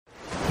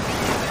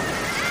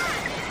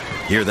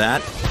Hear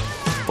that?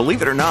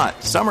 Believe it or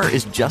not, summer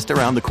is just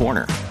around the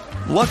corner.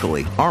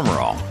 Luckily, Armor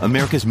All,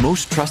 America's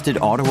most trusted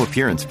auto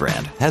appearance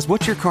brand, has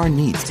what your car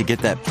needs to get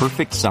that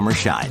perfect summer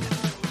shine.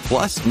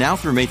 Plus, now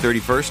through May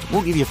 31st,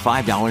 we'll give you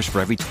 $5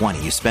 for every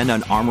 $20 you spend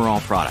on Armor All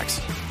products.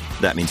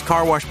 That means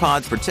car wash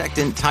pods,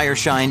 protectant, tire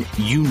shine,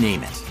 you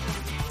name it.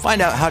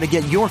 Find out how to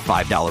get your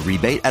 $5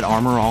 rebate at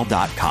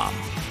armorall.com.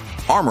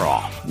 Armor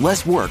All,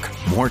 less work,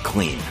 more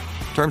clean.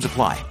 Terms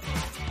apply.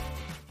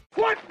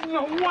 What in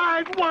the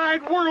wide,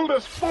 wide world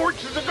of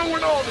sports is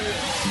going on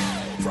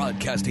here?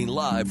 Broadcasting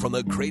live from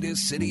the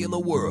greatest city in the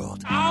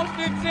world.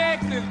 Austin,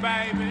 Texas,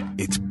 baby.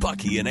 It's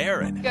Bucky and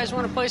Aaron. You guys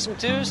want to play some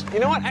twos? You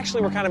know what?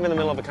 Actually, we're kind of in the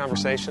middle of a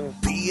conversation.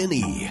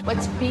 B&E.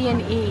 What's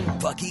B&E?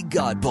 Bucky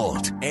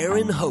Godbolt,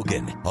 Aaron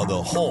Hogan on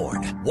the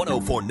Horn,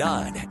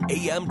 104.9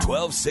 AM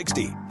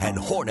 1260 and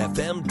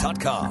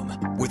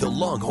hornfm.com, where the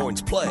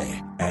Longhorns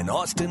play and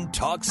Austin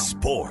talks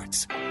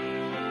sports.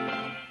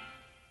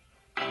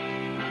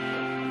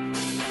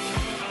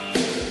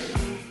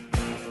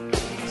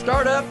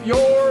 Start up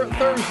your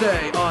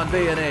Thursday on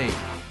B&E.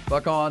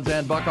 Buck-ons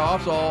and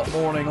buck-offs all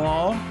morning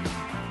long.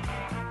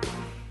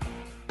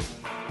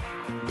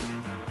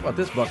 How about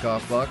this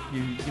buck-off, Buck?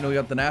 You know, you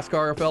got the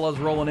NASCAR fellas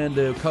rolling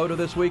into COTA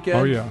this weekend.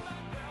 Oh, yeah.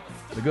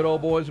 The good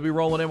old boys will be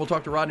rolling in. We'll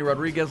talk to Rodney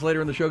Rodriguez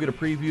later in the show, get a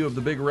preview of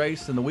the big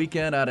race in the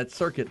weekend out at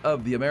Circuit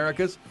of the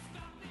Americas.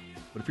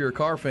 But if you're a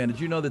car fan, did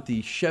you know that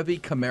the Chevy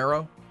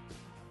Camaro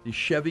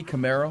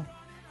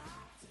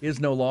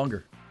is no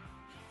longer?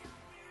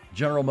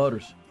 General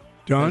Motors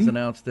has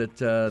announced that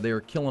they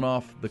are killing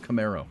off the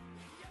Camaro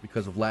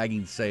because of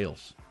lagging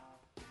sales.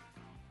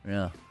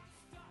 Yeah.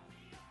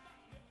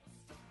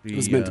 It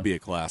was meant to be a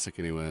classic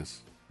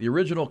anyways. The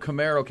original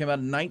Camaro came out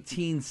in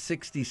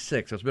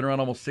 1966. It's been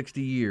around almost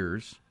 60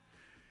 years.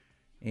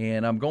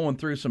 And I'm going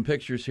through some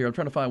pictures here. I'm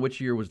trying to find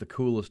which year was the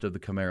coolest of the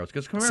Camaros.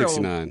 Because Camaro,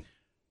 69.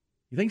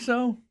 You think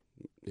so?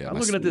 Yeah, I'm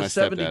looking at this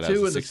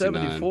 72 and the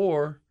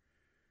 74.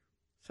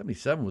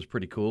 77 was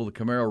pretty cool. The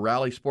Camaro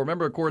Rally Sport.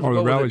 Remember, of course, the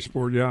Rally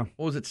Sport, yeah.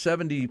 What was it,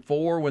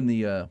 74 when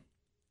the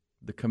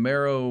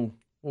Camaro,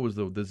 what was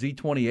the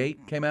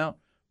Z28 came out?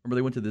 Remember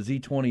they went to the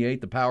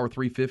Z28, the Power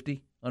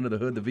 350 under the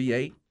hood, the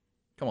V8?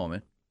 Come on,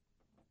 man.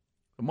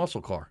 A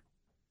muscle car.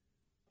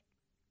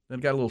 Then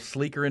it got a little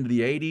sleeker into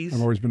the 80s.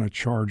 I've always been a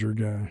Charger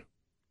guy.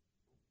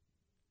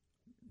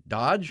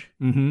 Dodge?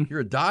 Mm-hmm. You're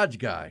a Dodge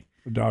guy.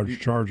 A Dodge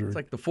Charger. It's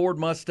like the Ford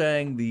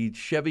Mustang, the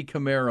Chevy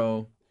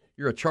Camaro.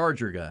 You're a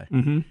Charger guy.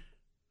 Mm-hmm.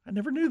 I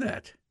never knew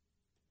that.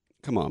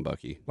 Come on,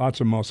 Bucky.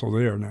 Lots of muscle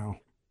there now.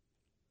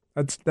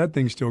 That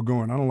thing's still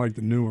going. I don't like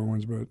the newer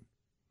ones, but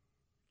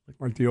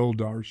like the old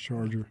Dodge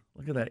Charger.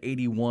 Look at that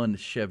 81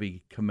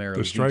 Chevy Camaro.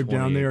 The stripe Z28.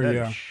 down there, that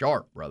yeah. is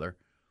sharp, brother.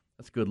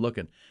 That's good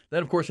looking.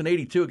 Then, of course, in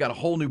 82, it got a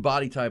whole new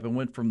body type and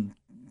went from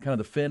kind of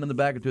the fin in the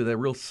back to that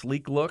real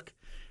sleek look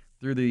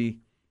through the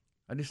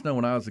 – I just know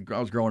when I was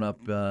growing up,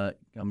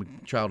 I'm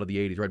a child of the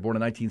 80s, right? Born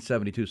in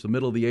 1972, so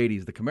middle of the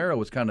 80s. The Camaro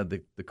was kind of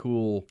the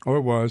cool – Oh,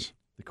 it was.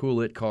 The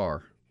cool it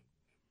car.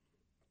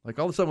 Like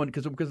all of a sudden,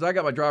 because I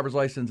got my driver's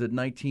license at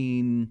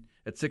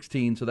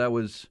 16, so that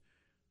was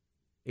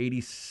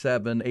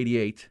 87,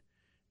 88,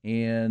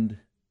 and it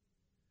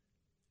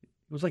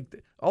was like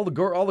all the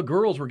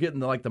girls were getting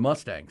the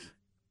Mustangs,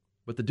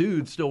 but the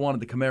dudes still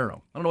wanted the Camaro.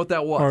 I don't know what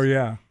that was. Oh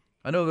yeah.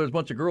 I know there's a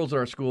bunch of girls at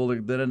our school that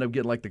ended up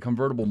getting like the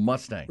convertible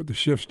Mustang with the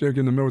shift stick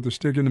in the middle. With the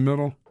stick in the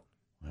middle.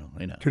 Well,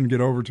 I know. Couldn't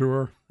get over to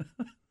her.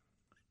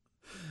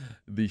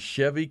 The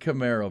Chevy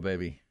Camaro,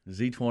 baby.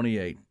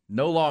 Z28.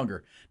 No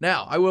longer.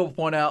 Now, I will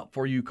point out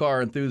for you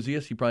car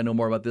enthusiasts, you probably know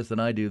more about this than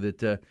I do,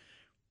 that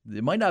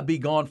it might not be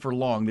gone for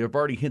long. They're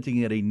already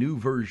hinting at a new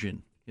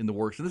version in the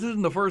works. And this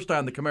isn't the first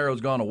time the Camaro's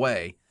gone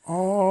away.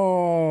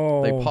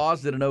 Oh. They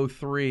paused it in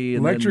 03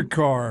 and electric then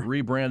car.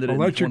 Rebranded it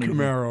electric in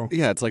Camaro.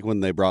 Yeah, it's like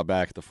when they brought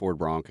back the Ford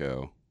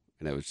Bronco,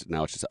 and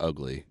now it's just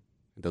ugly.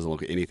 It doesn't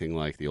look anything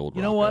like the old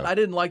Bronco. You know what? I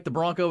didn't like the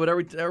Bronco, but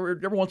every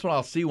once in a while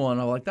I'll see one,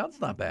 and I'm like, that's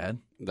not bad.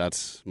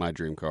 That's my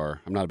dream car.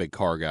 I'm not a big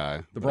car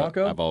guy. The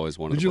Bronco? I've always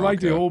wanted Did you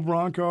like the old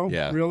Bronco?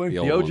 Yeah. Really? The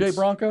OJ ones.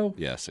 Bronco?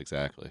 Yes,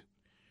 exactly.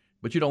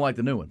 But you don't like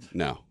the new ones?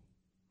 No.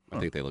 I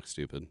think they look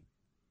stupid.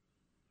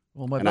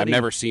 Well, I've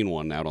never seen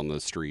one out on the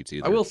streets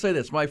either. I will say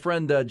this. My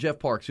friend Jeff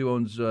Parks, who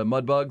owns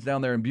Mud Bugs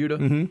down there in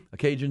Buda, a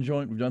Cajun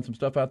joint. We've done some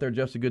stuff out there.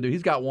 Jeff's a good dude.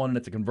 He's got one, and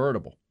it's a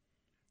convertible.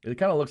 It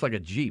kind of looks like a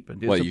Jeep.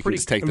 It's you can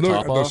just take the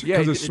top off? Yeah,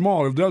 because it's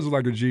small. It does look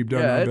like a Jeep,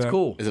 doesn't it? Yeah, it's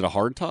cool. Is it a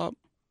hard top?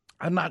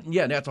 I'm not.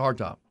 Yeah, that's a hard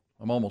top.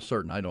 I'm almost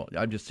certain.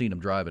 I've just seen him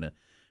driving it.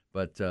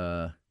 But,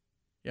 yeah,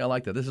 I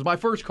like that. This is my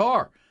first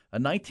car, a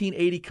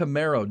 1980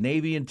 Camaro,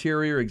 navy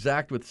interior,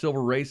 exact with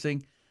silver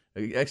racing,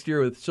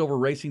 exterior with silver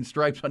racing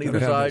stripes on either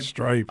side.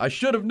 Stripe. I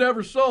should have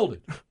never sold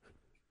it.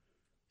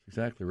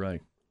 Exactly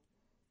right.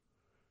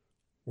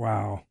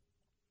 Wow.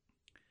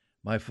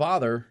 My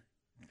father,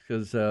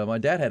 because my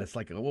dad had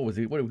what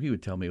he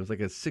would tell me? It was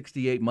like a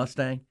 68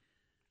 Mustang,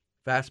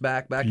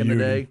 fastback back in the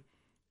day.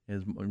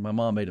 My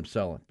mom made him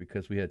sell it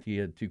because he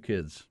had two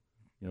kids.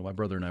 You know, my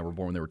brother and I were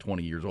born when they were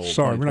 20 years old.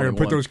 Sorry, we're not going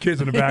to put those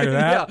kids in the back of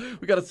that. Yeah,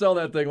 we got to sell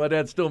that thing. My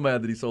dad's still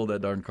mad that he sold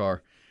that darn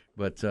car.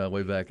 but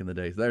way back in the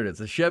days. There it is.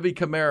 The Chevy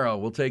Camaro.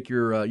 We'll take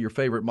your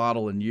favorite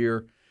model and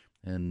year.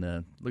 And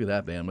look at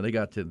that, man. When they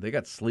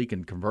got sleek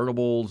and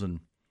convertibles, and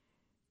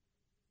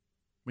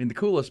I mean the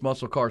coolest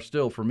muscle car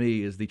still for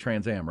me is the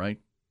Trans Am, right?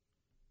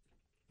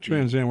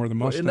 Trans Am or the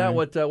Mustang. Isn't that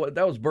what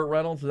that was? Burt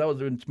Reynolds. That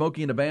was in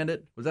Smokey and the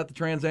Bandit. Was that the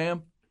Trans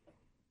Am?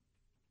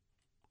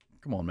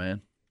 Come on,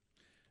 man.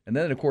 And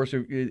then of course,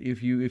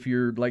 if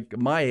you're like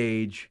my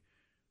age,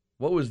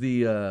 what was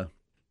the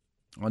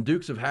on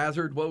Dukes of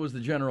Hazzard? What was the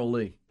General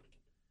Lee?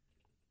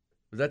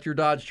 Was that your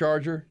Dodge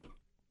Charger?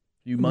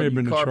 You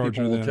car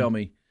people will tell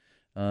me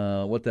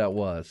what that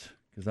was,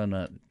 because I'm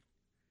not.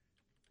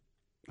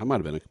 I might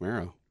have been a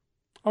Camaro.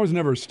 I was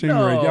never a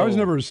Stingray guy. I was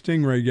never a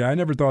Stingray guy. I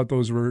never thought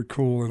those were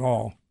cool at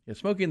all. Yeah,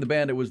 Smokey and the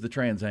Bandit was the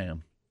Trans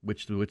Am,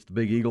 which the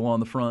big eagle on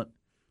the front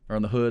or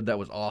on the hood. That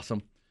was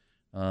awesome.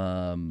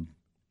 But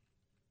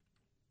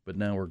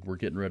now we're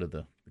getting rid of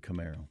the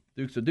Camaro.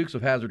 Dukes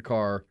of Hazzard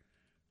car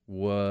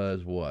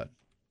was what?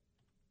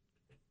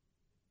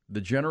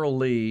 The General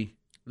Lee.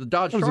 The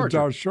Dodge Charger. That was a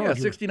Dodge Charger. Yeah,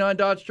 69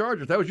 Dodge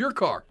Charger. That was your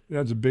car.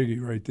 That's a biggie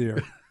right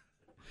there.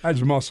 That's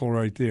muscle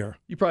right there.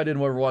 You probably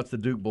didn't ever watch the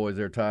Duke boys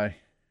there, Ty.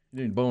 You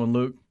didn't Bo and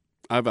Luke.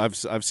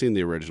 I've seen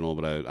the original,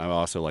 but I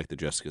also like the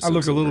Jessica Simpson I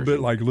look a little version. bit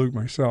like Luke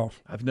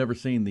myself. I've never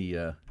seen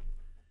the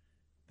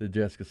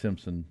Jessica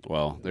Simpson.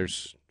 Well,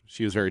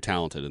 she was very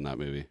talented in that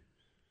movie.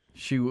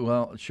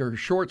 Her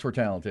shorts were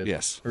talented.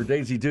 Yes. Her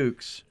Daisy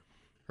Dukes.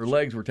 Her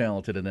legs were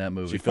talented in that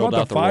movie. She filled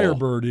out the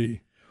Firebird.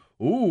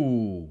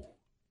 Ooh.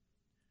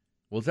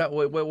 Well, is that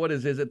what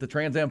is it the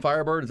Trans Am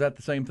Firebird? Is that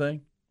the same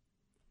thing?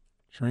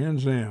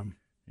 Trans Am.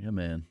 Yeah,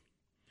 man.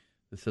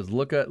 It says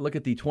look at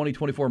the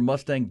 2024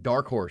 Mustang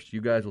Dark Horse.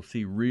 You guys will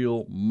see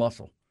real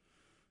muscle.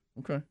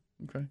 Okay.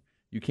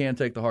 You can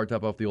take the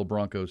hardtop off the old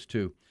Broncos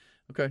too.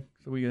 Okay.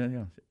 So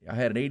I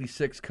had an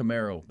 '86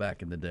 Camaro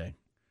back in the day.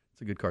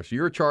 It's a good car. So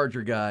you're a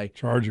Charger guy.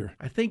 Charger.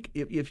 I think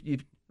if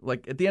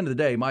like at the end of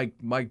the day, my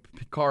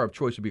car of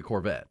choice would be a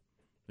Corvette.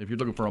 If you're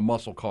looking for a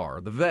muscle car,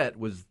 the Vet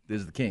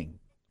is the king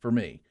for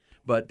me.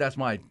 But that's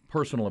my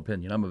personal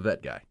opinion. I'm a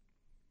Vet guy.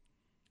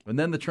 And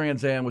then the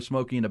Trans Am with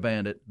Smokey and the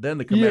Bandit. Then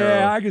the Camaro.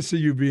 Yeah, I can see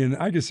you being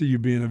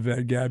a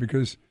Vet guy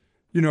because,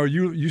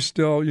 you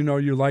still,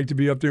 you like to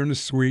be up there in the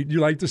suite. You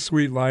like the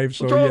sweet life.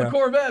 So throw the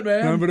Corvette,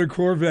 man. I'm a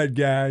Corvette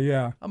guy.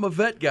 Yeah. I'm a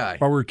Vet guy.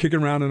 While we're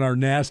kicking around in our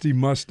nasty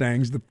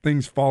Mustangs, the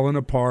thing's falling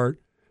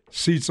apart,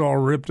 seats all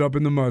ripped up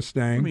in the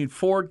Mustang. I mean,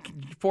 Ford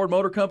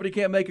Motor Company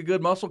can't make a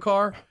good muscle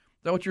car.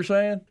 Is that what you're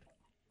saying?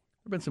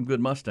 There have been some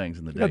good Mustangs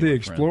in the day. Got the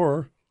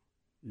Explorer.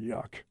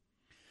 Yuck.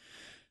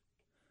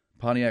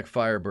 Pontiac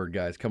Firebird,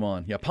 guys, come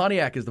on. Yeah,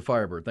 Pontiac is the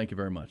Firebird. Thank you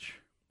very much.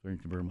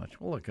 Thank you very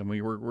much. Well, look, I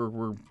mean,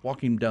 we're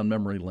walking down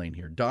memory lane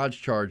here. Dodge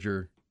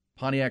Charger,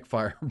 Pontiac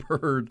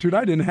Firebird. Dude,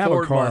 I didn't have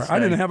Ford a car. Mustang. I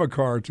didn't have a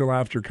car until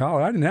after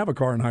college. I didn't have a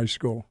car in high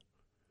school.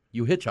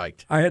 You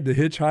hitchhiked. I had to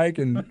hitchhike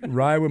and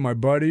ride with my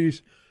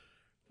buddies.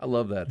 I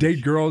love that.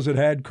 Date girls that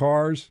had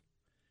cars.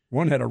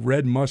 One had a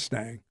red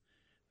Mustang.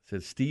 It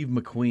said Steve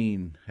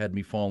McQueen had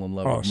me fall in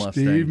love with Mustang.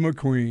 Steve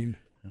McQueen.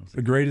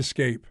 The Great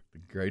Escape. The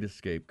Great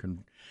Escape. All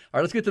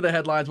right, let's get to the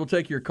headlines. We'll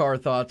take your car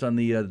thoughts on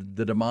the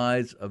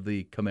demise of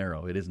the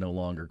Camaro. It is no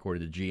longer,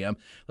 according to GM.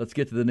 Let's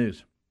get to the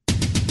news.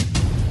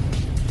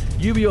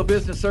 UBEO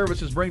Business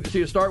Services brings it to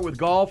you. Start with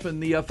golf,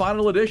 and the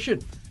final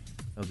edition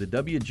of the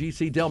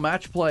WGC Dell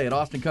Match Play at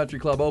Austin Country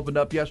Club opened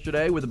up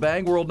yesterday with a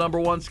bang. World number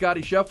one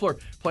Scotty Scheffler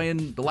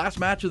playing the last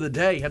match of the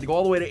day. Had to go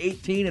all the way to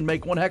 18 and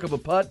make one heck of a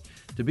putt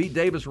to beat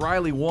Davis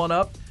Riley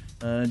 1-up.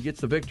 And gets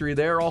the victory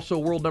there. Also,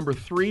 world number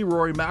 3,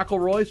 Rory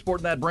McIlroy,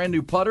 sporting that brand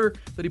new putter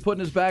that he put in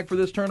his bag for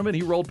this tournament.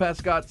 He rolled past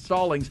Scott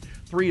Stallings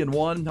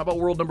 3-1. How about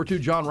world number 2,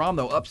 Jon Rahm,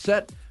 though,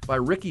 upset by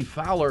Ricky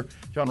Fowler.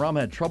 Jon Rahm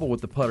had trouble with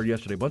the putter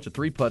yesterday. A bunch of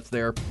 3 putts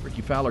there.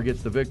 Ricky Fowler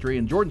gets the victory.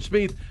 And Jordan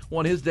Spieth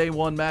won his day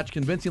 1 match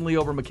convincingly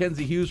over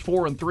Mackenzie Hughes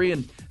 4-3,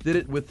 and did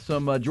it with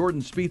some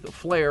Jordan Spieth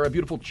flair. A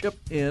beautiful chip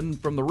in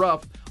from the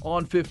rough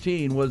on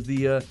 15 was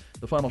the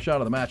final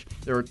shot of the match.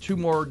 There are 2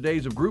 more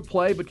days of group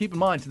play, but keep in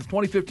mind, since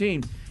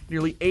 2015,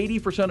 nearly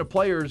 80% of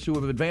players who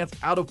have advanced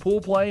out of pool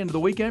play into the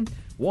weekend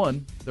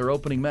won their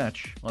opening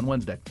match on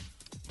Wednesday.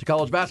 To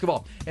college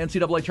basketball,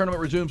 NCAA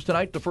tournament resumes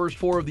tonight. The first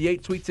 4 of the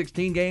 8 Sweet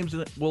 16 games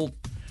will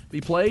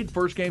be played.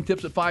 First game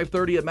tips at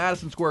 5:30 at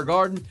Madison Square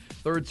Garden.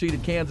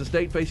 3rd-seeded Kansas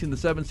State facing the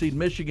 7th-seed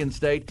Michigan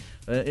State.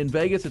 In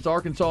Vegas, it's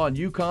Arkansas and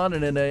UConn,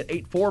 and an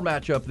 8-4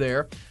 matchup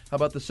there. How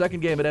about the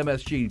second game at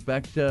MSG?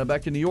 Back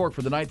to New York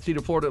for the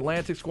 9th-seeded Florida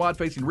Atlantic squad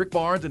facing Rick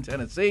Barnes in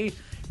Tennessee.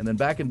 And then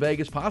back in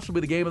Vegas,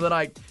 possibly the game of the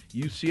night,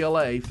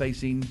 UCLA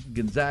facing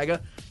Gonzaga.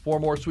 4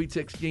 more Sweet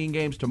 16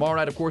 games tomorrow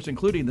night, of course,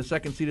 including the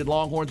 2nd-seeded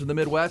Longhorns in the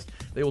Midwest.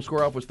 They will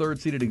square off with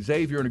 3rd-seeded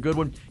Xavier in a good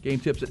one. Game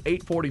tips at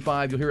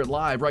 8:45. You'll hear it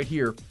live right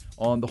here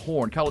on the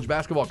Horn. College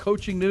basketball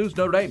coaching news.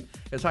 Notre Dame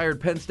has hired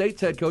Penn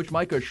State's head coach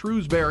Micah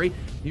Shrewsbury.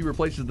 He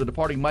replaces the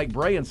departing Mike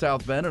Bray in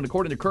South Bend. And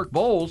according to Kirk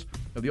Bowles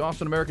of the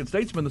Austin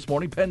American-Statesman this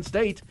morning, Penn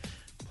State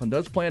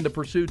does plan to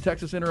pursue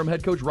Texas interim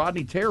head coach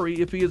Rodney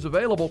Terry if he is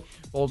available.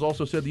 Vols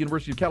also said the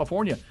University of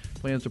California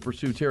plans to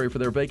pursue Terry for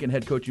their vacant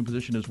head coaching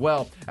position as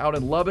well. Out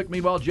in Lubbock,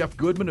 meanwhile, Jeff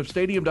Goodman of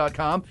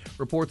Stadium.com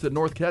reports that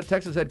North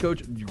Texas head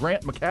coach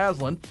Grant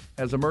McCasland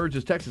has emerged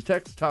as Texas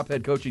Tech's top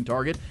head coaching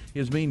target.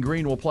 His Mean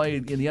Green will play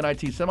in the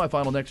NIT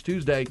semifinal next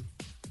Tuesday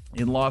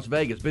in Las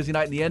Vegas. Busy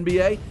night in the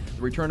NBA.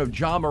 The return of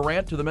Ja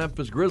Morant to the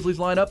Memphis Grizzlies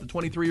lineup. The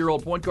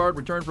 23-year-old point guard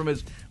returned from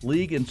his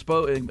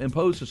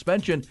league-imposed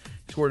suspension.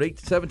 He scored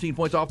 17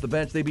 points off the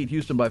bench. They beat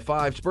Houston by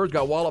 5. Spurs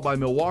got walloped by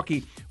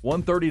Milwaukee,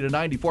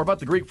 130-94. How about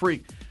the Greek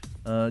Freak?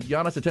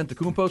 Giannis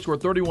Antetokounmpo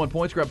scored 31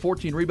 points, grabbed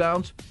 14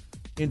 rebounds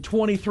in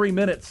 23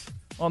 minutes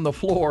on the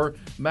floor.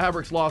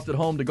 Mavericks lost at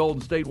home to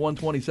Golden State,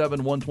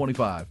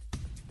 127-125.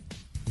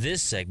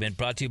 This segment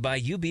brought to you by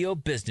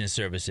UBO Business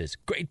Services.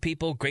 Great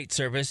people, great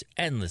service,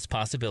 endless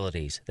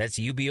possibilities. That's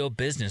UBO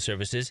Business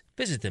Services.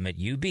 Visit them at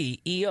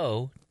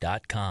ubeo.com.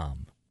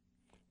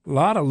 A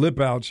lot of lip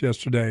outs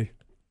yesterday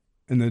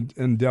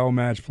in Dell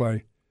match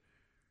play.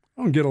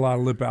 I don't get a lot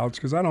of lip outs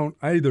because I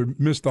either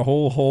miss the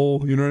whole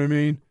hole, you know what I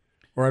mean,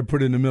 or I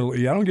put it in the middle.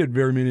 I don't get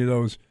very many of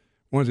those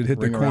ones that hit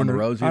the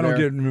corner. I don't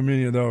get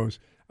many of those.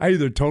 I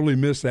either totally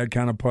miss that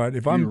kind of putt.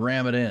 If you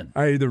ram it in.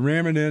 I either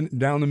ram it in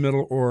down the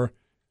middle or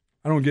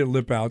I don't get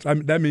lip outs.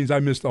 That means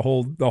I miss the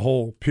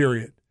whole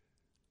period.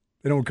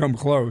 They don't come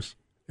close.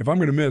 If I'm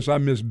going to miss, I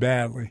miss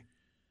badly.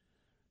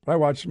 But I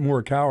watched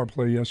Morikawa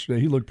play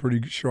yesterday. He looked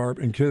pretty sharp.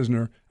 And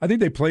Kisner. I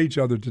think they play each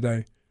other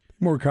today.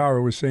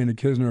 Morikawa was saying to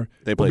Kisner.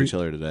 They played each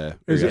other today.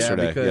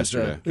 Yesterday.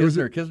 Yesterday.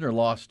 Kisner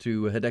lost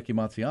to Hideki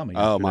Matsuyama.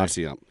 Oh,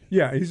 Matsuyama.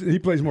 Yeah, he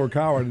plays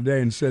Morikawa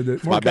today and said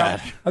that. My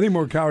bad. I think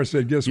Morikawa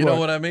said, guess what? You know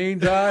what I mean,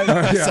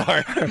 Ty?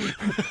 Sorry.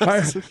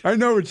 I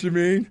know what you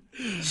mean.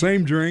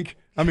 Same drink.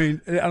 I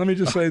mean, let me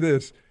just say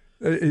this.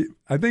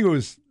 I think it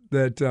was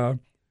that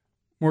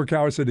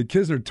Morikawa said that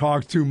Kisner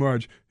talks too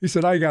much. He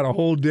said, I got a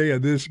whole day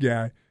of this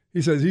guy.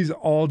 He says he's an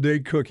all-day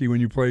cookie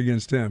when you play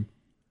against him.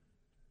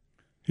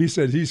 He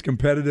said he's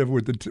competitive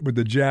with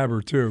the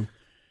jabber, too.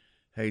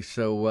 Hey,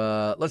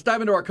 so let's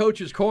dive into our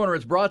Coach's Corner.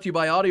 It's brought to you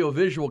by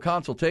Audio-Visual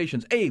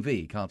Consultations,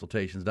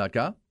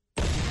 avconsultations.com.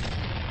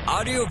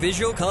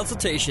 Audio-Visual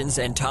Consultations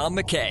and Tom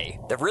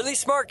McKay, the really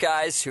smart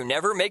guys who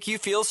never make you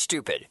feel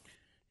stupid.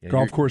 Yeah,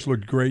 Golf course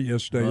looked great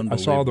yesterday. I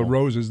saw the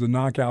roses. The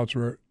knockouts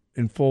were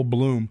in full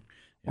bloom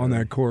on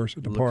that course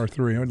at the par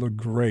 3. It looked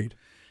great.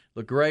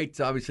 Looked great.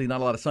 Obviously,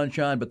 not a lot of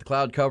sunshine, but the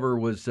cloud cover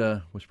was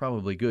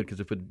probably good because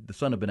if the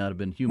sun had been out, it would have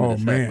been humid as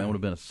heck. Man, it would have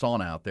been a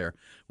sauna out there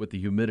with the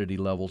humidity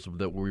levels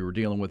that we were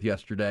dealing with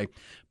yesterday.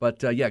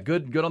 But,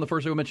 good on the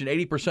first day. We mentioned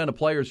 80% of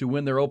players who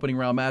win their opening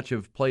round match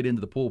have played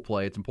into the pool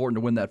play. It's important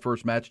to win that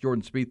first match.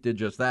 Jordan Spieth did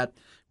just that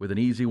with an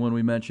easy one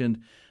we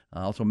mentioned.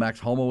 Also, Max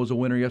Homa was a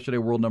winner yesterday,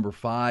 world number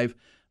 5.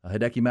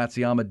 Hideki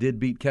Matsuyama did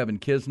beat Kevin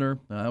Kisner.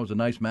 That was a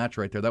nice match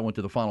right there. That went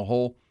to the final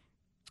hole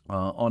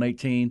on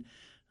 18.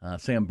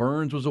 Sam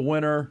Burns was a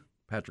winner.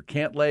 Patrick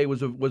Cantlay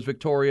was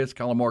victorious.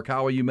 Colin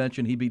Morikawa, you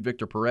mentioned, he beat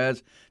Victor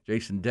Perez,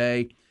 Jason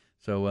Day.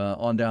 So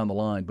on down the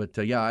line. But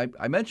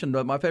I mentioned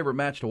my favorite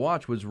match to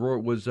watch was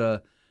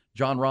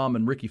Jon Rahm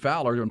and Ricky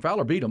Fowler. And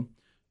Fowler beat him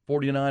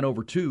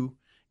 49-2.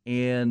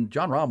 And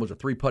Jon Rahm was a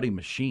 3-putting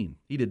machine.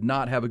 He did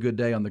not have a good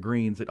day on the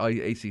greens at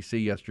ACC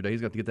yesterday.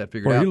 He's got to get that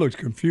figured out. He looked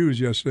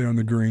confused yesterday on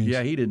the greens.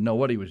 Yeah, he didn't know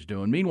what he was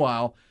doing.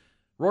 Meanwhile,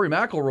 Rory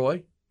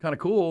McIlroy, kind of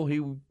cool. He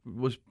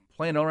was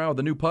playing around with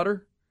a new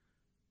putter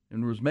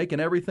and was making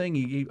everything.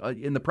 He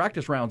in the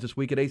practice rounds this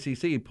week at ACC,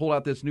 he pulled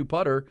out this new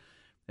putter,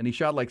 and he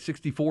shot like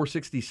 64,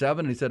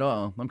 67, and he said,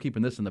 I'm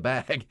keeping this in the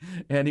bag.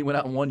 And he went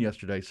out and won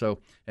yesterday.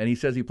 And he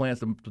says he plans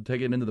to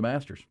take it into the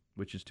Masters,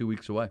 which is 2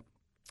 weeks away.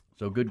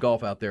 So good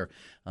golf out there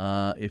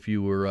if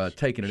you were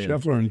taking it in.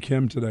 Scheffler and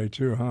Kim today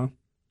too, huh?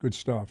 Good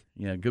stuff.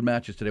 Yeah, good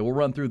matches today. We'll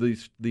run through the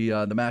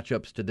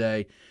matchups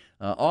today.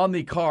 On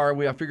the car,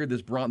 I figured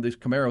this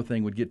Camaro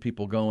thing would get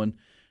people going.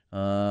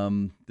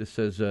 This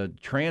says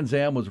Trans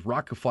Am was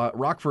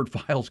Rockford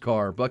Files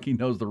car. Bucky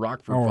knows the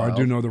Rockford Files. Oh, I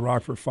do know the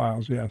Rockford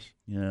Files, yes.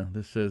 Yeah,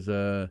 this says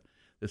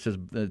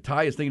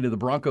Ty is thinking of the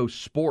Bronco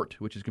Sport,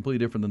 which is completely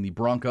different than the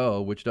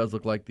Bronco, which does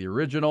look like the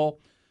original.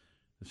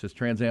 It says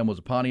Trans Am was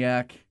a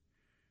Pontiac.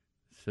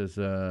 Says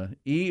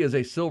E is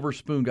a Silver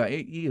Spoon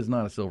guy. E is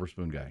not a Silver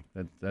Spoon guy.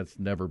 That's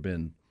never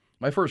been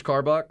my first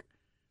car. Buck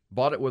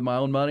bought it with my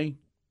own money,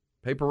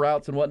 paper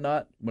routes and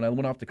whatnot. When I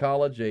went off to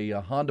college, a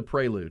Honda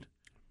Prelude.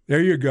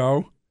 There you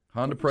go.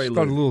 Honda Prelude.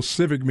 Started a little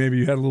Civic. Maybe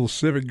you had a little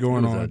Civic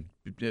going on.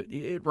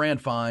 It ran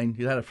fine.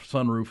 It had a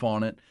sunroof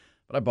on it,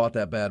 but I bought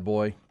that bad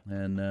boy,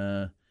 and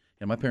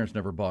my parents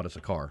never bought us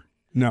a car.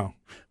 No.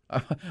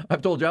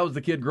 I've told you I was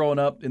the kid growing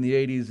up in the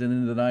 80s and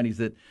into the 90s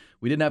that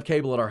we didn't have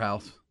cable at our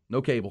house.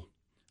 No cable.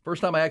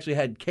 First time I actually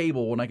had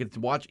cable when I could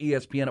watch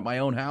ESPN at my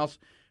own house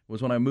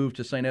was when I moved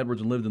to St.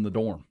 Edwards and lived in the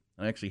dorm.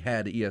 I actually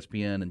had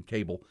ESPN and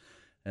cable.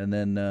 And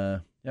then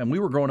and we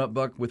were growing up,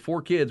 Buck, with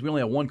 4 kids. We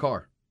only had one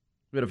car.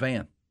 We had a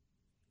van.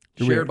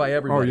 Shared by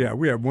everybody. Oh, yeah.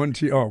 We had one.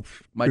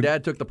 My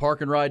dad took the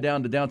park and ride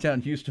down to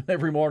downtown Houston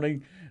every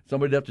morning.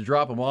 Somebody'd have to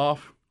drop him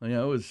off. It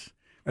was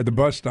at the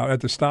bus stop, at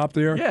the stop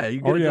there? Yeah,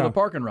 you get to the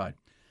park and ride.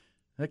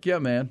 Heck yeah,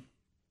 man.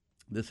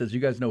 This says, you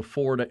guys know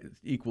Ford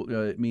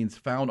it means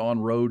found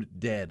on road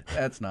dead.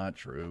 That's not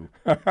true.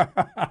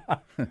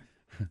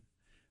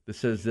 This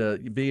says,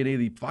 B&E,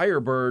 the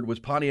Firebird was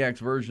Pontiac's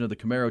version of the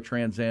Camaro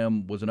Trans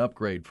Am, was an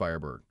upgrade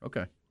Firebird.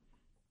 Okay.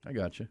 I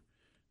got you.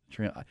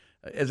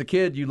 As a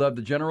kid, you loved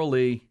the General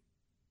Lee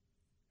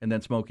and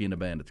then Smokey and the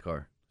Bandit's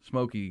car.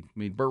 Burt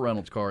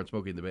Reynolds' car and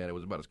Smokey and the Bandit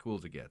was about as cool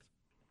as it gets.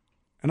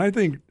 And I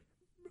think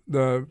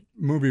the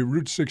movie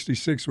Route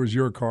 66 was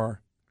your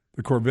car,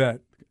 the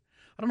Corvette.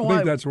 I don't know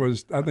why. I think that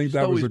was the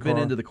car. I've always been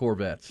into the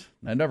Corvettes.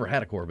 I never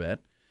had a Corvette.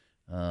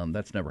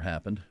 That's never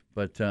happened.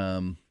 But,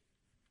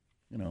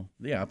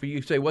 if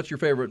you say, what's your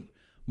favorite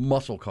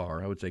muscle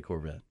car, I would say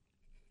Corvette,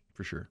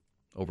 for sure,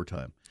 over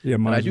time. Yeah,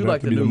 mine I do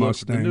like the new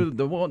Mustang.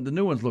 The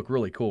new ones look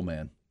really cool,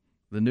 man.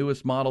 The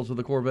newest models of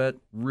the Corvette,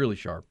 really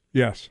sharp.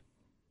 Yes.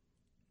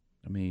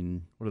 I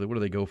mean, what do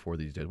they go for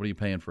these days? What are you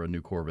paying for a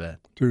new Corvette?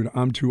 Dude,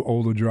 I'm too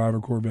old to drive a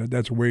Corvette.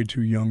 That's way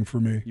too young for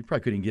me. You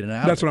probably couldn't get it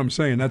out. That's what I'm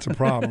saying. That's a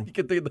problem.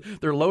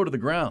 They're low to the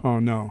ground. Oh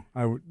no,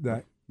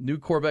 new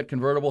Corvette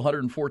convertible,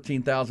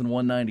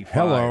 $114,195.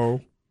 Hello,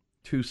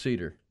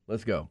 2-seater.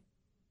 Let's go.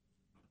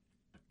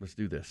 Let's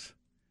do this.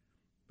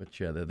 But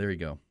yeah, there you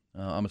go.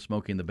 I'm a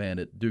Smokey and the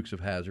Bandit, Dukes of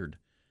Hazzard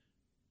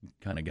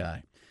kind of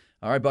guy.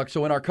 All right, Buck.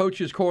 So in our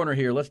coach's corner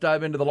here, let's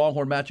dive into the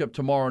Longhorn matchup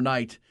tomorrow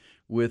night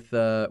with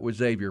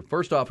Xavier.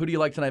 First off, who do you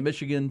like tonight?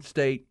 Michigan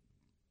State,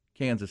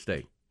 Kansas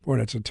State. Boy,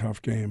 that's a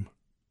tough game.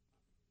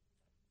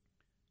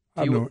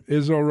 I don't know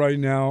Izzo right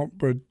now,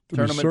 but the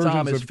Tournament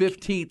Tom is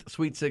 15th,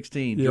 Sweet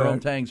 16, Jerome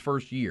Tang's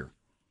first year.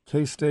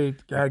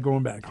 K-State, guy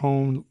going back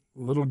home,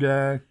 little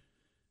guy.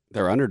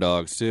 They're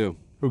underdogs, too.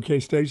 Who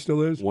K-State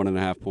still is?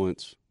 1.5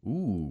 points.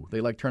 Ooh,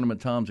 they like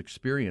Tournament Tom's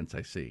experience,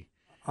 I see.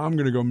 I'm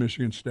going to go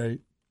Michigan State.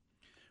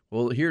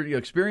 Well, here, the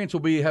experience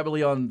will be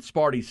heavily on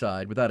Sparty's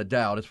side, without a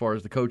doubt, as far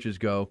as the coaches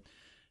go.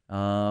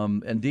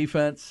 And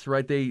defense,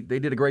 right? They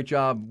did a great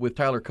job with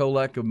Tyler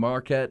Kolek of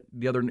Marquette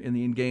the other in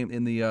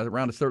the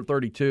round of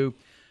 32.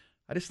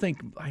 I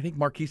think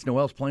Marquise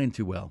Noel's playing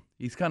too well.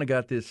 He's kind of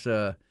got this.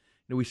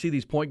 We see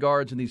these point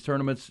guards in these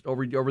tournaments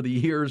over the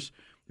years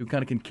who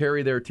kind of can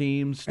carry their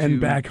teams.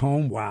 And back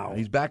home, wow.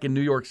 He's back in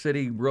New York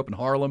City. Grew up in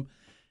Harlem.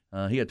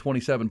 He had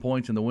 27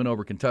 points in the win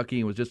over Kentucky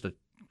and was just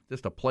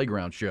a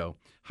playground show.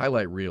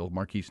 Highlight reel,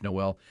 Marquise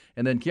Noel.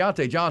 And then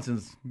Keontae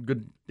Johnson's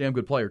damn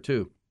good player,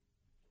 too.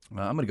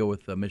 I'm going to go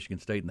with Michigan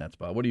State in that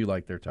spot. What do you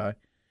like there, Ty? You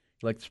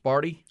like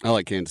Sparty? I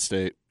like Kansas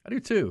State. I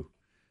do, too.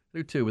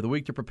 With a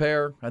week to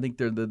prepare, I think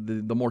they're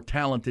the more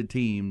talented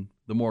team,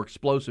 the more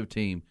explosive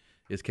team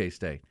is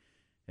K-State.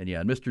 And,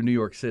 Mr. New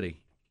York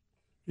City.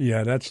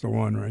 Yeah, that's the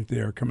one right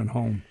there coming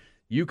home.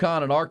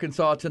 UConn and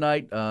Arkansas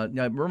tonight. Now,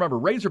 remember,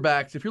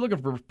 Razorbacks, if you're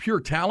looking for pure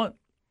talent,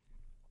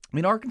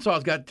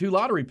 Arkansas's got 2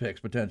 lottery picks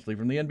potentially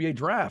from the NBA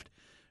draft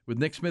with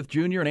Nick Smith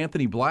Jr. and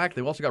Anthony Black.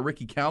 They've also got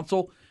Ricky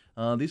Council.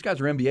 These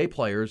guys are NBA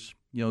players.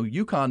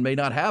 UConn may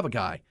not have a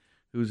guy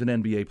who's an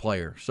NBA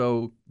player.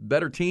 So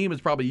better team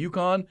is probably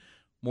UConn.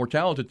 More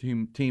talented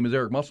team is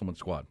Eric Musselman's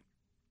squad.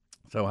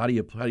 So how do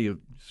you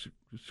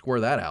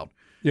square that out?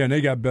 Yeah, and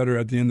they got better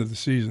at the end of the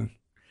season.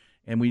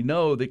 And we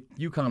know that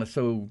UConn is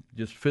so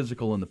just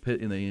physical in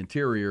the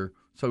interior,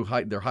 so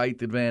their height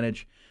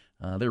advantage.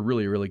 They're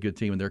really a really good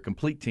team, and they're a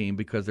complete team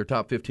because they're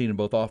top 15 in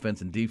both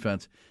offense and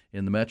defense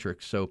in the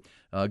metrics. So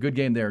good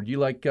game there. Do you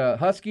like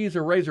Huskies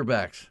or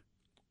Razorbacks?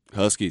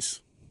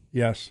 Huskies.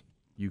 Yes.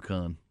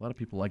 UConn. A lot of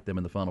people like them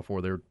in the Final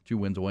Four. They're 2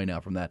 wins away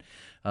now from that.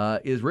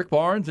 Is Rick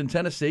Barnes in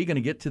Tennessee going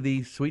to get to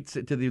the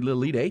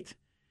Elite Eight?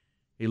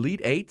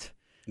 Elite Eight?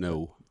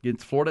 No.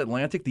 Against Florida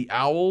Atlantic, the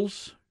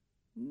Owls.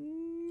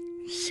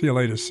 See you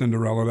later,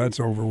 Cinderella. That's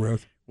over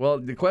with. Well,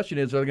 the question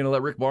is, are they going to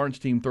let Rick Barnes'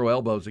 team throw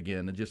elbows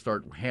again and just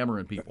start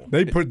hammering people?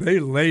 They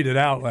laid it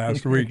out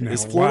last week now.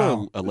 Is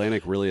Florida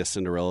Atlantic really a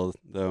Cinderella,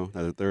 though?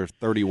 They're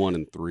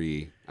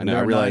 31-3. I know.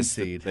 I realized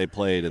they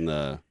played in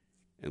the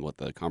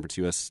Conference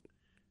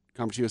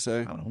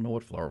USA? I don't know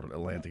what Florida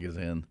Atlantic is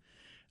in.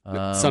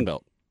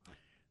 Sunbelt.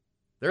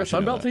 They're a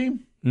Sunbelt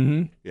team?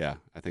 Mm-hmm. Yeah,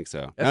 I think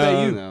so.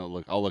 FAU.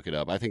 No, I'll look it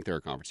up. I think they're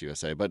a Conference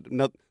USA, but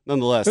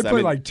nonetheless. They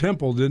played like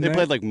Temple, didn't they? They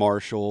played like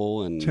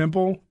Marshall and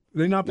Temple.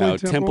 Did they not play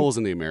Temple? Temple's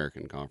in the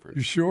American Conference.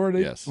 You sure?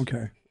 Yes.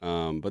 Okay.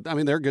 But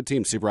they're a good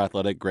team. Super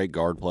athletic, great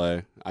guard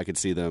play. I could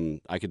see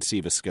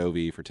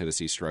Vescovi for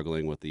Tennessee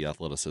struggling with the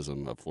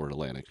athleticism of Florida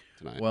Atlantic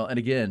tonight. Well, and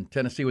again,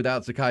 Tennessee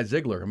without Zakai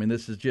Ziegler.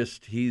 This is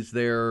just he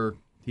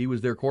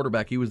was their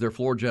quarterback. He was their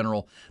floor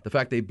general. The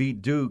fact they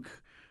beat Duke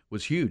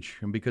was huge,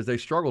 and because they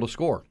struggle to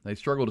score. They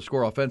struggle to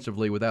score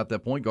offensively without that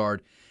point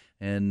guard,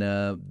 and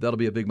that'll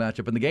be a big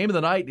matchup. And the game of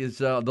the night is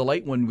the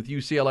late one with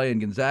UCLA and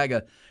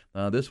Gonzaga.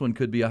 This one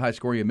could be a high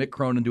scoring. Mick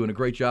Cronin doing a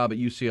great job at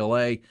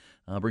UCLA,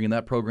 bringing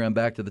that program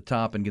back to the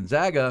top. And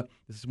Gonzaga,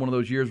 this is one of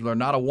those years where they're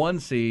not a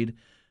 1 seed,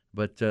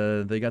 but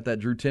they got that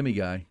Drew Timme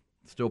guy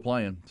still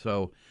playing.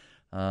 So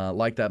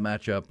like that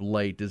matchup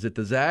late. Is it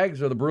the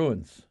Zags or the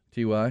Bruins,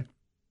 T.Y.?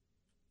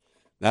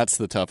 That's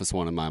the toughest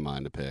one in my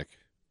mind to pick.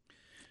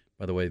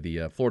 By the way,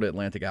 the Florida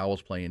Atlantic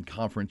Owls play in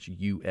Conference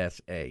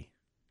USA.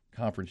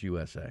 Conference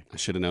USA. I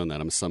should have known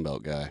that. I'm a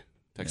Sunbelt guy.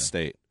 Texas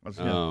State. That's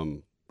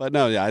good. But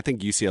no, yeah, I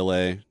think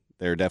UCLA,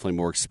 they're definitely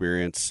more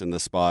experienced in the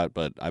spot,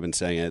 but I've been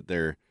saying it,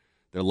 their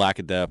lack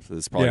of depth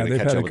is probably going to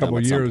catch up with them at some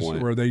point. Yeah, they've had a couple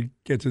years where they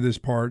get to this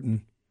part,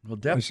 and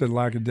I said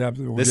lack of depth.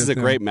 This is a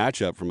great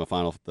matchup from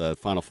the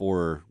Final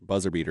Four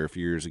buzzer beater a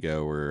few years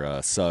ago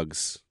where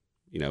Suggs,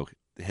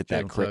 hit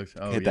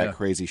that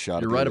crazy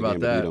shot. You're right about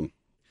that.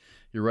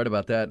 You're right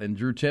about that. And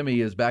Drew Timme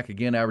is back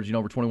again, averaging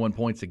over 21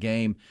 points a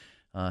game.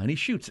 And he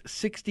shoots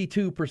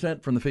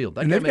 62% from the field.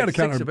 And they've got a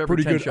kind of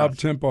pretty good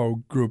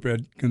up-tempo group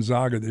at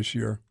Gonzaga this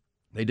year.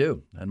 They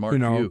do. And Mark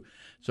Few.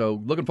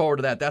 So looking forward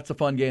to that. That's a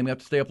fun game. We have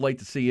to stay up late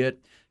to see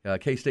it.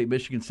 K-State,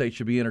 Michigan State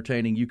should be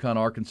entertaining. UConn,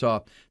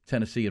 Arkansas,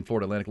 Tennessee, and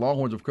Florida Atlantic.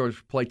 Longhorns, of course,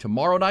 play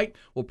tomorrow night.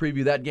 We'll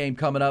preview that game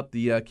coming up,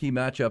 the key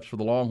matchups for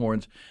the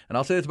Longhorns. And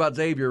I'll say this about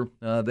Xavier.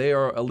 They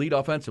are elite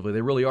offensively.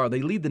 They really are.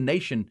 They lead the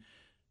nation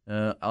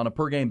on a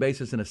per-game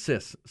basis in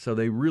assists. So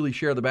they really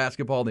share the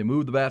basketball. They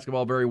move the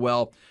basketball very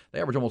well.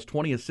 They average almost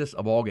 20 assists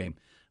a ball game.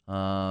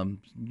 So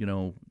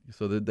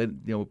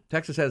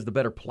Texas has the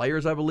better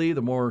players, I believe,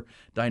 the more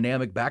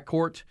dynamic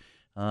backcourt,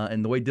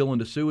 and the way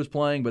Dylan Dessou is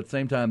playing. But at the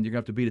same time, you're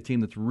going to have to beat a team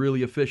that's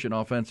really efficient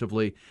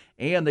offensively.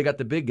 And they got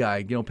the big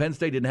guy. Penn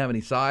State didn't have any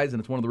size, and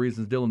it's one of the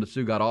reasons Dylan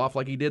Dessou got off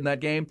like he did in that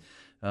game.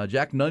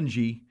 Jack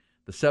Nunge,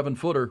 the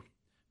 7-footer,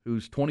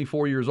 who's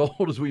 24 years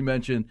old, as we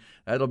mentioned,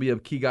 that'll be a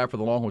key guy for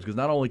the Longhorns because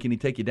not only can he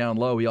take you down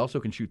low, he also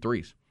can shoot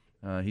threes.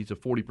 He's a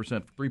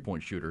 40%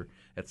 three-point shooter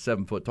at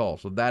 7 foot tall.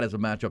 So that is a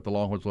matchup the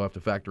Longhorns will have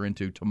to factor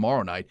into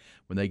tomorrow night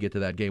when they get to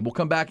that game. We'll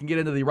come back and get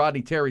into the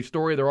Rodney Terry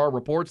story. There are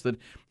reports that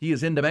he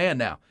is in demand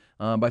now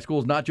by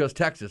schools, not just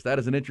Texas. That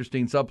is an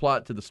interesting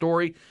subplot to the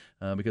story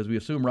because we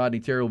assume Rodney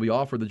Terry will be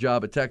offered the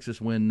job at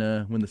Texas when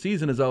the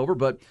season is over.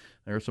 But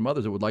there are some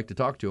others that would like to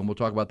talk to him. We'll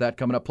talk about that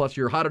coming up, plus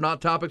your hot or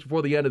not topics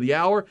before the end of the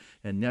hour.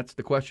 And that's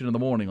the question of the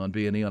morning on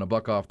B&E on a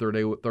Buck Off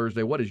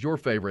Thursday. What is your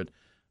favorite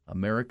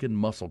American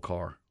muscle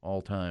car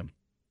all time?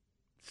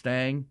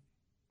 Stang?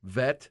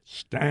 Vet?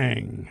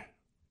 Stang.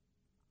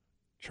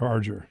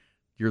 Charger.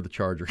 You're the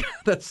Charger.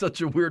 That's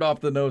such a weird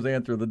off-the-nose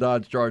answer, the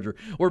Dodge Charger.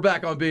 We're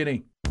back on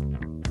B&E.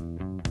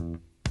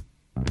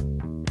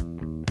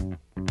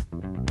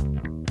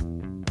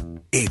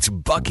 It's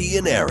Bucky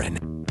and Aaron.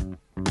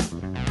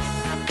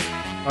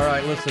 All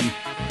right, listen.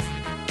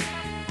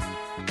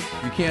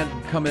 You can't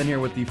come in here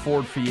with the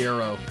Ford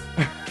Fiero.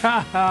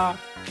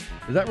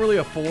 Is that really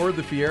a Ford,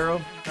 the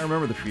Fiero? I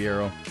remember the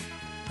Fiero.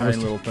 Tiny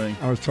little thing.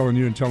 I was telling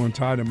you and telling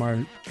Ty that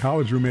my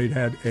college roommate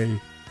had a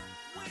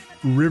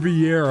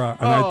Riviera,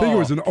 and I think it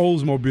was an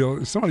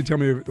Oldsmobile. Somebody tell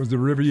me it was the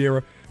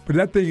Riviera, but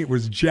that thing, it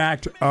was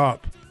jacked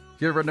up.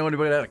 Did you ever know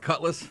anybody that had a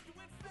Cutlass?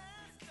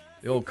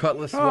 The old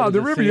Cutlass? Oh,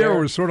 the Riviera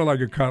was sort of like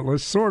a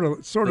Cutlass, sort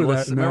of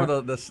that.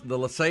 Remember the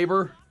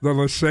LeSabre? The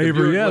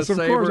LeSabre, yes, of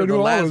course. I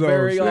knew all of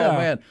those. Oh,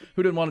 man.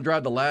 Who didn't want to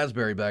drive the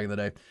Lasberry back in the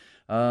day?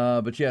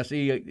 But yes,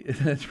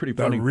 it's pretty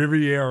funny. The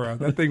Riviera.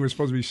 That thing was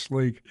supposed to be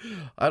sleek.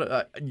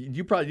 Do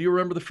you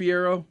remember the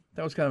Fiero?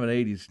 That was kind of an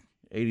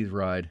 80s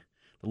ride.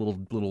 The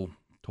little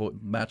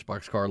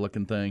Matchbox car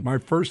looking thing. My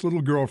first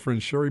little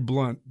girlfriend, Sherry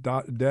Blunt,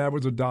 dad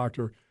was a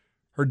doctor.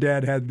 Her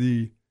dad had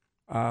the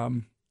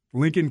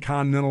Lincoln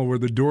Continental where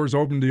the doors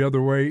opened the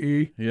other way,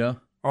 E. Yeah.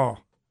 Oh,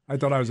 I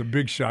thought I was a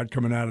big shot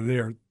coming out of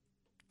there.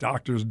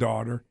 Doctor's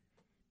daughter,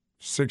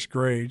 6th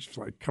grade. It's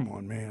like, come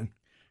on, man.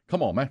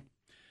 Come on, man.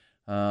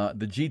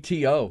 The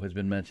GTO has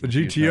been mentioned.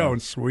 The GTO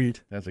is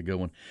sweet. That's a good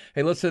one.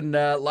 Hey, listen,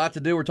 lot to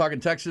do. We're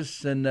talking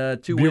Texas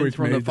and 2 wins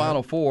from the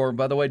Final Four.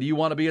 By the way, do you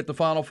want to be at the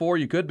Final Four?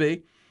 You could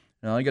be.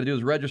 All you got to do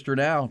is register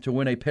now to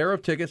win a pair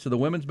of tickets to the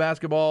women's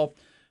basketball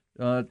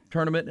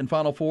tournament and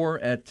Final Four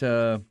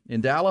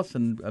in Dallas,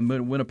 and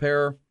win a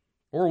pair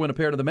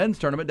to the men's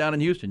tournament down in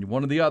Houston.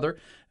 One or the other,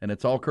 and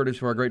it's all courtesy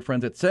of our great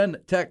friends at Send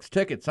Text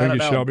Tickets. Sign up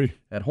now Shelby.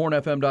 At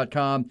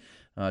hornfm.com.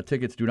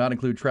 Tickets do not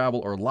include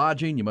travel or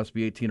lodging. You must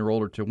be 18 or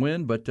older to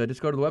win, but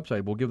just go to the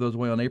website. We'll give those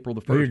away on April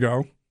the 1st. There you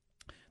go.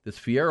 This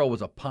Fiero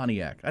was a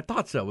Pontiac. I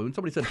thought so. When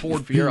somebody said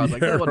Ford Fiero, I was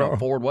like, that wasn't a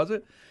Ford, was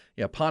it?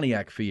 Yeah,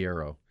 Pontiac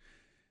Fiero.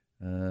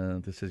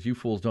 This says, you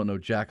fools don't know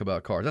jack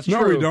about cars. That's true.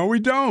 No, we don't. We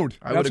don't.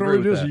 That's what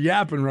we're just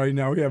yapping right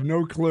now. We have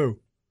no clue.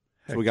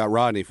 That's what we got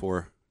Rodney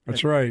for.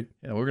 That's right.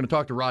 Yeah, we're going to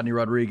talk to Rodney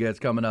Rodriguez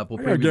coming up. We'll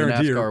preview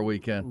the NASCAR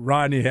weekend.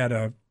 Rodney had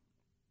a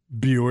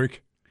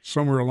Buick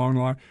somewhere along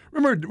the line.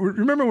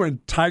 Remember when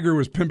Tiger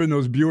was pimping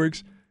those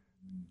Buicks?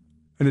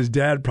 And his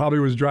dad probably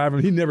was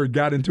driving. He never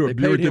got into a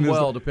Buick. They paid him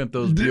well to pimp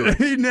those Buicks.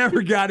 He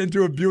never got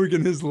into a Buick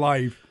in his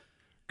life.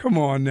 Come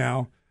on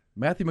now.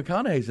 Matthew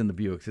McConaughey's in the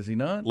Buicks, is he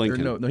not?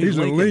 Lincoln. No, he's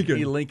Lincoln. a Lincoln.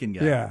 He's a Lincoln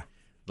guy. Yeah.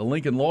 The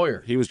Lincoln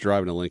lawyer. He was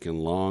driving a Lincoln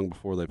long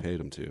before they paid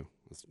him to.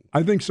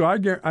 I think so.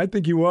 I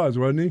think he was,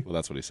 wasn't he? Well,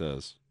 that's what he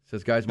says.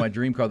 Says, guys, my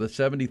dream car, the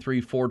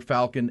 73 Ford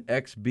Falcon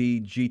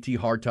XB GT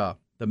hardtop,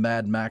 the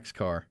Mad Max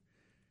car.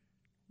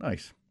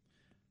 Nice.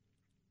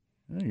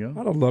 There you go.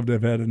 I'd have loved to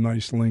have had a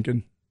nice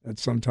Lincoln at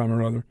some time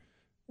or other.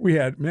 We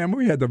had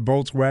the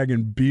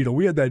Volkswagen Beetle.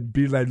 We had that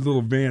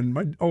little van.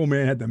 My old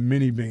man had the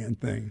minivan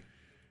thing.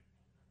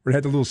 Where it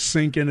had the little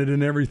sink in it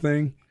and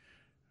everything.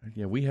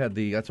 Yeah, we had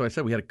that's why I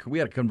said we had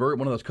to convert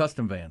one of those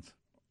custom vans.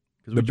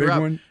 The big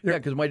one? Yeah,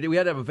 because we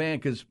had to have a van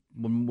because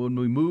when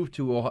we moved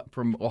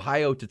from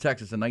Ohio to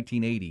Texas in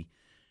 1980,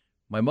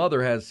 my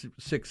mother has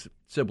 6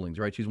 siblings,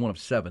 right? She's one of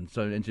 7.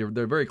 So and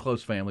they're a very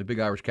close family, big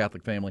Irish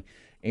Catholic family.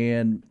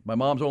 And my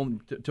mom's only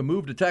to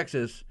move to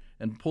Texas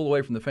and pull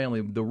away from the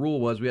family, the rule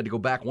was we had to go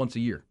back once a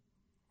year.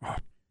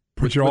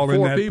 Put you all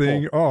in that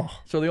thing. Oh,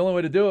 so the only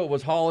way to do it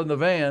was haul in the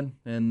van,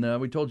 and I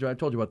told you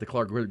about the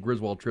Clark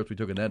Griswold trips we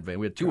took in that van.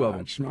 We had 2 of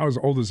them. I was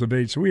oldest of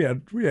 8, so we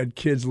had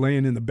kids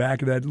laying in the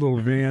back of that little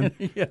van,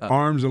 yeah.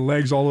 Arms and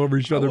legs all over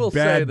each other. I will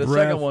bad say the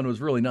breath. second one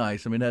was really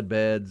nice. I mean, it had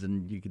beds,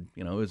 and you could,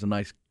 it was a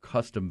nice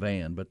custom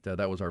van, but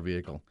that was our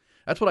vehicle.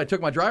 That's what I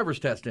took my driver's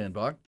test in,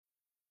 Buck.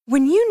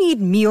 When you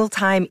need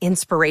mealtime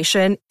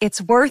inspiration,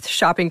 it's worth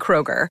shopping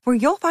Kroger, where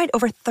you'll find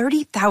over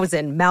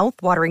 30,000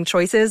 mouth-watering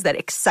choices that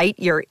excite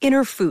your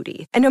inner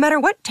foodie. And no matter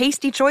what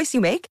tasty choice you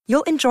make,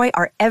 you'll enjoy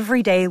our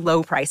everyday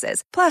low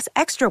prices, plus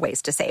extra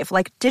ways to save,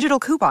 like digital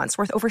coupons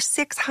worth over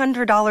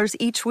 $600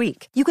 each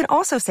week. You can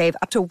also save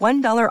up to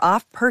 $1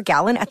 off per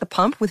gallon at the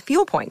pump with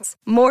fuel points.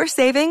 More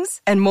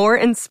savings and more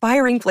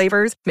inspiring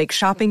flavors make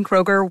shopping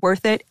Kroger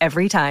worth it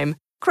every time.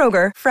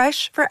 Kroger,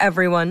 fresh for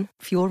everyone.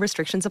 Fuel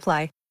restrictions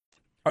apply.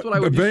 That's what I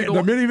would the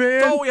minivan?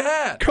 That's all we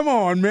had. Come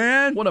on,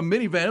 man. What a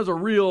minivan. It was a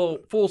real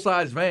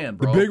full-size van,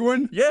 bro. The big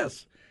one?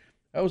 Yes.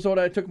 That was what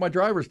I took my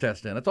driver's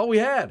test in. That's all we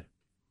had.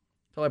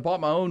 Until I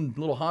bought my own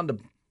little Honda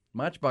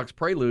Matchbox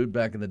Prelude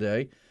back in the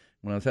day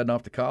when I was heading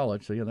off to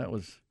college. So, yeah,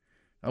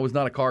 I was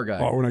not a car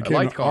guy. Well, when I came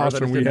liked to cars,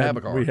 Austin, I just didn't have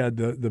a car. we had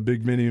the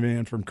big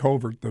minivan from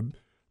Covert, the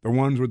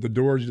ones with the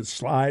doors that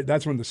slide.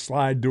 That's when the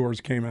slide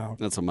doors came out.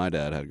 That's what my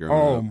dad had growing up.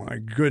 Oh, my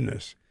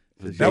goodness.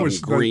 That was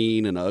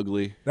green and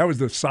ugly. That was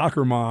the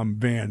soccer mom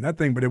van. That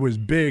thing, but it was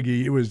big.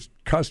 It was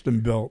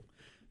custom built.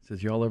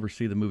 Says, y'all ever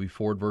see the movie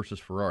Ford versus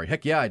Ferrari?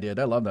 Heck yeah, I did.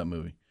 I love that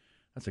movie.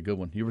 That's a good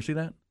one. You ever see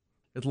that?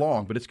 It's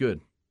long, but it's good.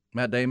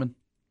 Matt Damon.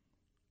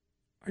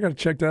 I got to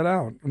check that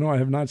out. No, I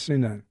have not seen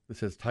that. It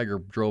says Tiger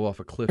drove off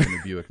a cliff in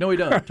a Buick. No, he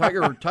doesn't.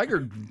 Tiger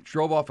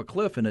drove off a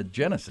cliff in a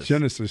Genesis.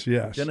 Genesis,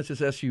 yes.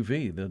 Genesis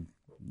SUV,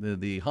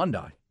 the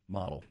Hyundai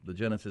model, the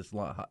Genesis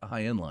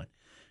high-end line,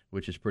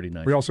 which is pretty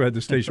nice. We also had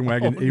the station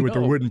wagon with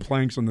the wooden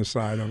planks on the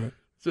side of it. It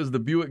says the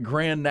Buick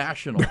Grand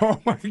National.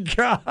 Oh my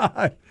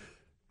God!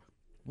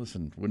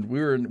 Listen, when we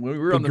were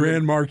on the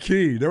Grand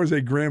Marquis, there was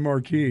a Grand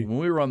Marquis. When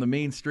we were on the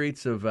main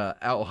streets of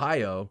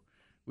Ohio,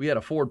 we had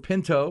a Ford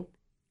Pinto.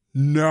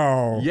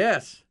 No.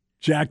 Yes.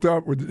 Jacked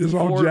up? Is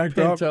all Ford jacked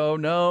Pinto. up?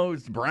 No,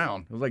 it's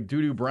brown. It was like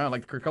doo-doo brown,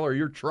 like the color of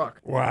your truck.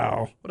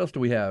 Wow. What else do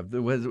we have?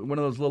 There was one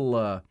of those little.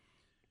 I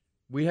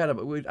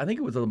think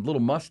it was a little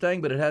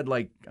Mustang, but it had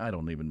I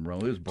don't even know.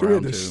 It was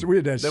brown so too. We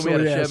had that then we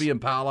had a Chevy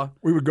Impala.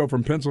 We would go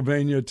from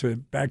Pennsylvania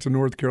back to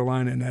North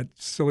Carolina in that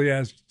silly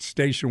ass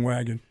station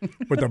wagon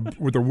with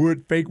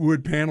the fake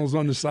wood panels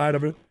on the side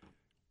of it.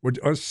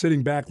 With us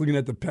sitting back looking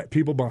at the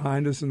people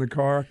behind us in the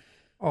car.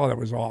 Oh, that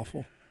was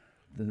awful.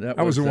 That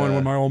was the one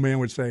when my old man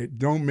would say,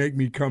 "Don't make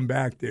me come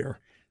back there."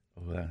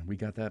 Oh, we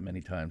got that many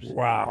times.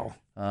 Wow.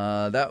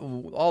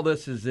 All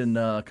this is in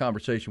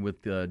conversation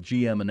with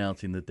GM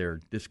announcing that they're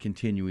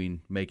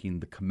discontinuing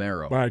making the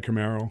Camaro. Buy a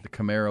Camaro. The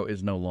Camaro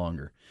is no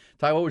longer.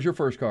 Ty, what was your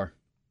first car?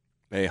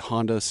 A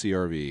Honda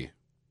CR-V.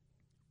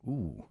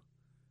 Ooh.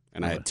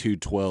 And I had 2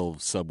 12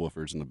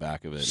 subwoofers in the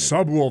back of it.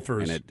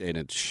 Subwoofers. And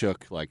it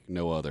shook like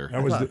no other.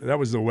 That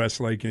was the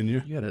Westlake in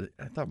you.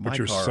 I thought my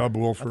your car.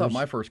 subwoofers. I thought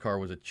my first car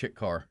was a chick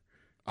car.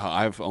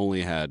 I've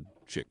only had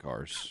chick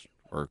cars,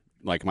 or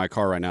like my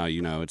car right now.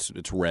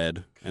 It's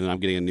red, and then I'm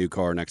getting a new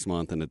car next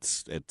month, and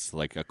it's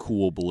like a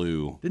cool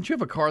blue. Didn't you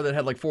have a car that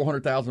had like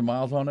 400,000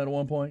 miles on it at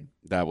one point?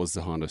 That was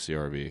the Honda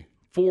CR-V.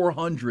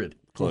 400.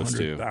 Close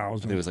to.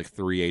 400,000. It was like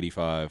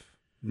 385.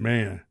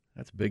 Man,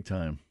 that's big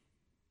time.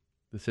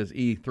 This says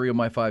 3 of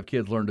my 5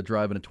 kids learned to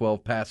drive in a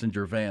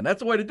 12-passenger van. That's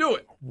the way to do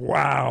it.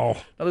 Wow.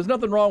 Now, there's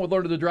nothing wrong with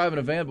learning to drive in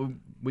a van, but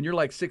when you're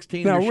like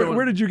 16, now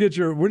where did you have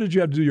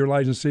to do your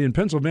license? See, in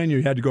Pennsylvania,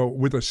 you had to go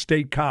with a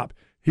state cop.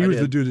 He was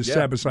the dude that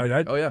sat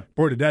beside. Oh yeah.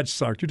 Boy, did that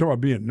suck. You're talking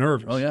about being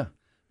nervous. Oh yeah.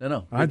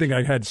 No. I think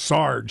I had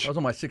Sarge. I was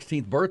on my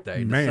 16th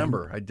birthday in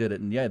December. I did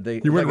it, and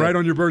you went right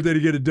on your birthday to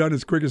get it done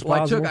as quick as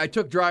possible. I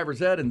took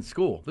driver's ed in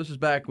school. This is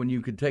back when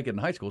you could take it in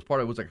high school.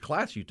 It was like a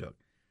class you took.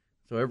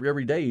 So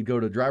every day you'd go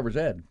to driver's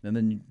ed, and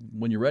then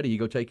when you're ready, you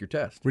go take your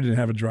test. We didn't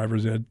have a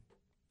driver's ed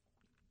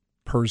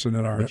person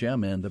at our. But yeah,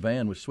 man, the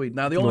van was sweet.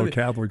 Now the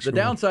Catholic school.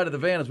 downside of the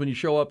van is when you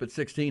show up at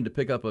 16 to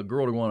pick up a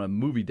girl to go on a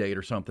movie date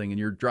or something, and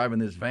you're driving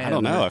this van. I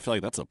don't know. I feel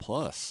like that's a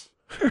plus.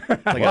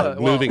 Like a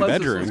moving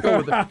bedroom. Let's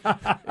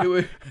go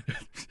with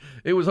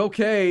it was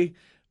okay,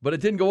 but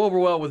it didn't go over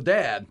well with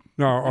Dad.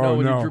 No,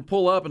 when you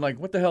pull up and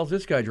what the hell's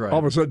this guy driving? All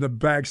of a sudden, the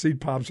back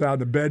seat pops out,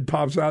 and the bed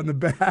pops out in the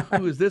back.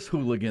 Who is this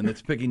hooligan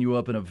that's picking you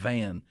up in a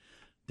van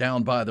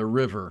down by the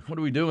river? What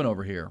are we doing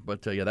over here?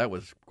 But that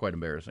was quite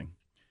embarrassing.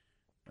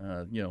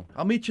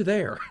 I'll meet you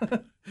there.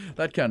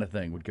 That kind of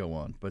thing would go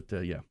on. But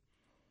yeah.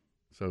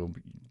 So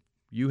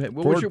you had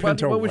what was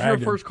your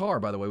first car,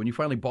 by the way, when you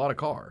finally bought a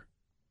car?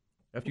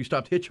 After you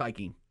stopped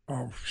hitchhiking.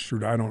 Oh,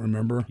 shoot, I don't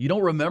remember. You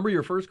don't remember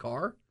your first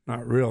car?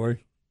 Not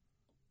really.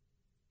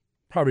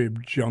 Probably a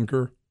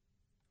junker.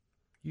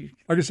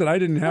 Like I said, I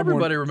didn't have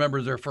Everybody one.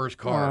 remembers their first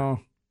car.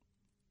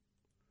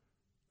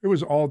 It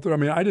was all through. I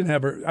mean, I didn't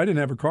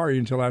have a car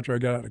until after I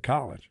got out of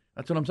college.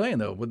 That's what I'm saying,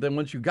 though. But then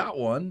once you got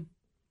one,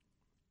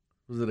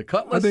 was it a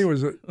Cutlass? I think it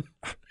was a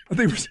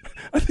Cutlass.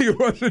 I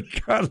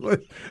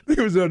think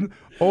it was an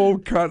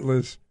old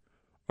Cutlass,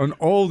 an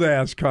old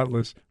ass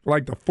Cutlass,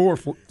 like the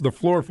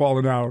floor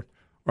falling out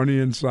on the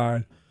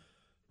inside.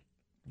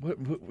 What,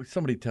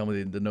 somebody tell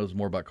me that knows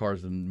more about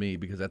cars than me,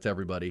 because that's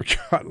everybody.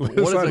 Cutlass.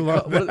 What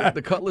is it?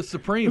 The Cutlass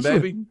Supreme,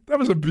 baby. That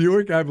was a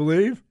Buick, I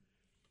believe.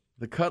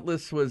 The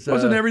Cutlass was...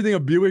 Wasn't everything a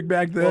Buick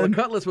back then? Well, the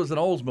Cutlass was an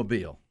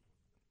Oldsmobile.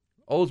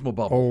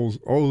 Oldsmobile.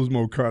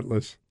 Oldsmo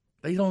Cutlass.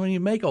 They don't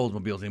even make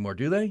Oldsmobiles anymore,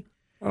 do they?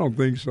 I don't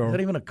think so. Is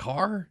that even a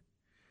car?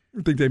 I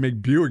don't think they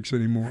make Buicks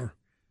anymore.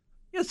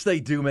 Yes, they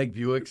do make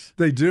Buicks.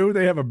 They do?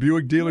 They have a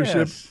Buick dealership?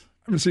 Yes.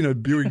 I haven't seen a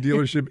Buick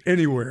dealership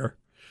anywhere.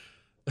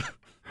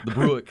 The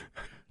Buick.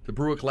 The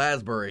Buick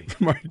Lasbury.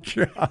 My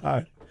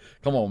God.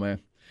 Come on,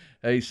 man.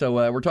 Hey, so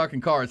we're talking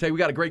cars. Hey, we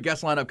got a great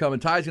guest lineup coming.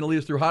 Ty's going to lead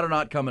us through Hot or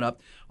Not coming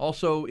up.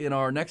 Also, in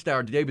our next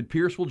hour, David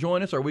Pierce will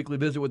join us, our weekly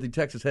visit with the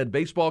Texas head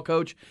baseball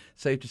coach.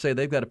 Safe to say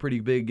they've got a pretty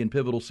big and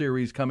pivotal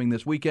series coming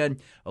this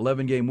weekend,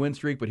 11-game win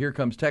streak. But here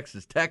comes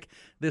Texas Tech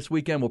this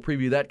weekend. We'll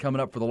preview that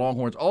coming up for the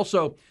Longhorns.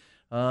 Also,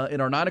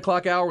 in our 9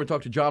 o'clock hour, we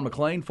talk to John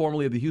McClain,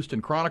 formerly of the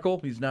Houston Chronicle.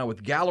 He's now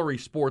with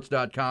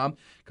GallerySports.com,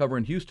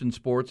 covering Houston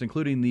sports,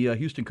 including the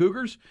Houston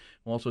Cougars.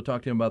 We'll also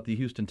talk to him about the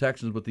Houston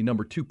Texans with the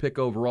number 2 pick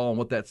overall and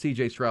what that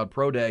C.J. Stroud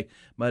Pro Day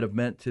might have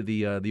meant to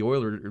the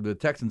Oilers, or the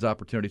Texans'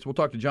 opportunity. So we'll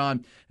talk to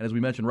John, and as we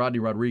mentioned, Rodney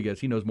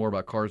Rodriguez. He knows more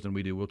about cars than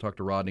we do. We'll talk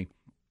to Rodney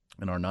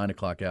in our 9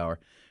 o'clock hour.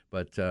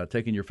 But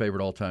taking your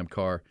favorite all-time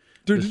car.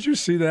 Dude, did you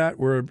see that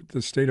where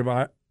the state of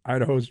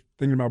Idaho's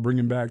thinking about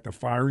bringing back the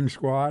firing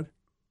squad?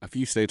 A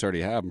few states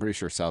already have. I'm pretty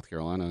sure South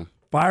Carolina.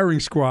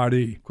 Firing squad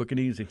E. Quick and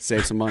easy.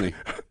 Save some money.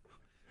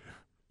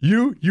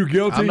 You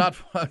guilty? I'm not.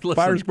 Listen.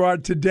 Fire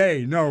squad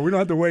today. No, we don't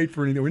have to wait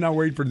for anything. We're not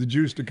waiting for the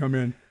juice to come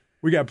in.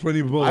 We got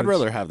plenty of bullets. I'd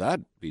rather have that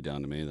be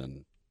done to me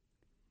than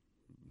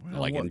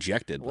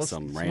injected with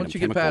some random once you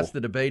chemical. get past the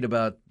debate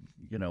about,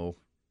 good or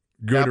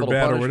capital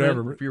bad or punishment,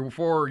 whatever. if you're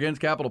for or against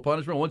capital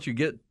punishment, once you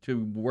get to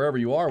wherever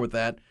you are with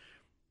that,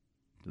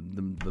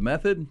 the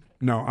method.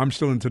 No, I'm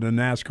still into the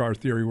NASCAR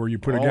theory where you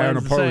put All a guy on a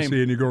ends the policy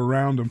same. and you go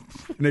around him,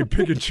 and they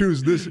pick and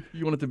choose this.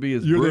 You want it to be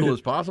as brutal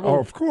as possible? Oh,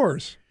 of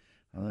course.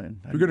 We're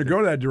going to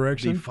go that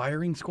direction. The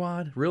firing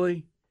squad?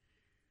 Really?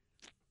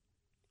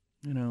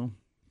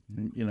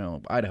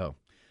 Idaho.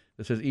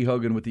 This says E.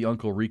 Hogan with the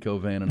Uncle Rico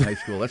van in high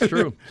school. That's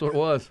true. That's what it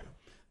was.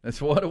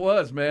 That's what it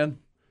was, man.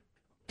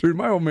 Dude,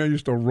 my old man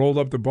used to roll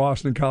up to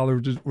Boston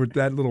College with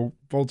that little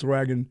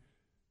Volkswagen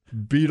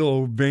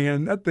Beetle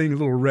van. That thing,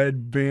 little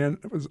red van.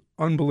 It was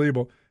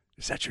unbelievable.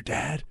 Is that your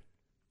dad?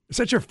 Is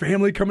that your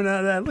family coming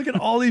out of that? Look at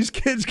all these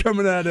kids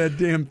coming out of that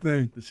damn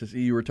thing. This is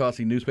you were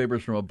tossing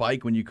newspapers from a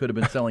bike when you could have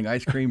been selling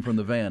ice cream from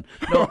the van.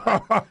 No.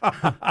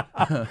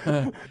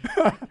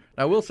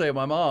 I will say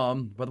my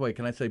mom, by the way,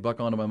 can I say buck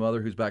on to my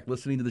mother who's back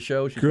listening to the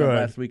show? She spent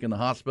last week in the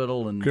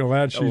hospital and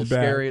glad she's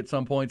back. Scary at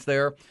some points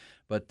there.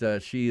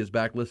 But she is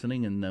back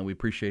listening, and we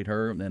appreciate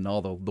her and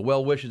all the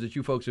well wishes that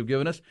you folks have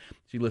given us.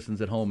 She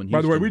listens at home in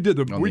Houston. By the way,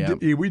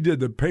 we did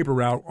the paper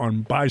route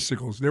on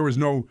bicycles. There was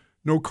no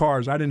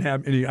cars. I didn't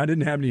have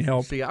any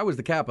help. See, I was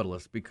the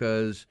capitalist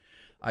because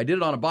I did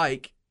it on a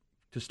bike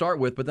to start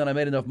with, but then I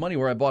made enough money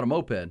where I bought a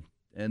moped.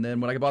 And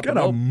then when I bought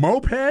a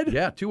moped?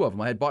 Yeah, 2 of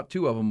them. I had bought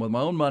 2 of them with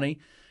my own money,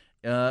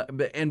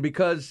 and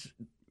because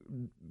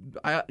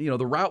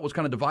the route was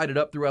kind of divided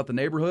up throughout the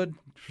neighborhood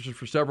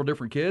for several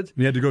different kids.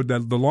 You had to go. The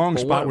long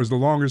spot was the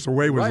longest. The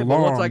way was right,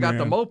 long. But once I got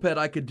the moped,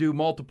 I could do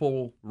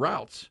multiple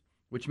routes,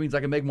 which means I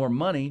could make more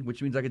money,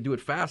 which means I could do it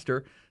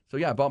faster. So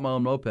yeah, I bought my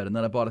own moped, and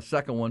then I bought a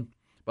second one.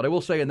 But I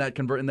will say in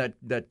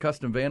that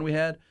custom van we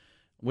had,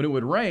 when it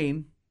would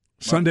rain.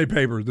 The Sunday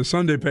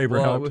paper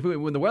helped.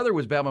 When the weather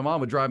was bad, my mom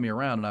would drive me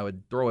around, and I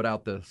would throw it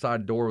out the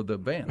side door of the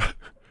van.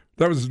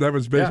 That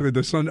was basically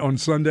the on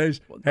Sundays.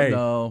 Hey,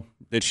 no.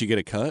 Did she get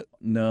a cut?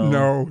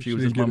 No, she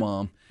was just my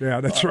mom. Yeah,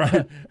 that's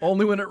right.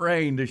 Only when it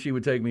rained she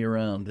would take me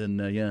around, and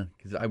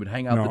because I would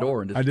hang out the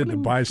door and just. I did the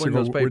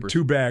bicycle with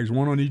 2 bags,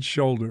 one on each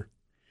shoulder,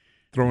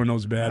 throwing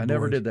those bad boys. I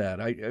never did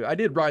that. I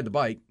did ride the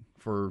bike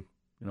for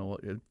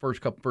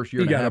first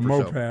year and a half. You got a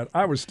moped. So.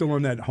 I was still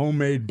on that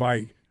homemade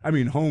bike. I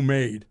mean,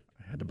 homemade.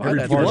 I had to buy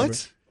that.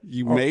 What?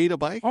 You made a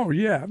bike? Oh,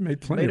 yeah. I made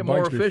plenty of bikes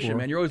more efficient, before.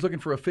 man. You're always looking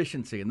for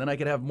efficiency, and then I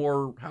could have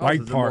more houses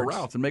and more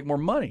routes and make more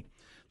money.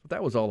 That's what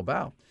that was all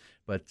about.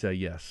 But,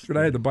 yes. But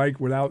I had the bike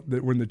when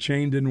the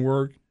chain didn't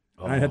work.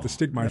 I had to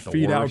stick my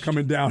feet out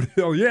coming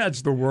downhill. Yeah,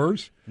 it's the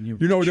worst.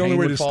 The only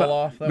way to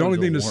stop the only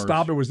thing to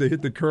stop it was to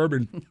hit the curb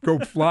and go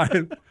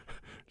flying.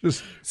 It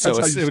was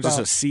just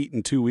a seat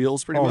and 2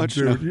 wheels, pretty much.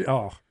 Dude,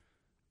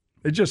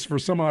 it just for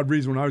some odd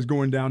reason when I was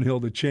going downhill,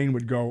 the chain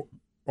would go.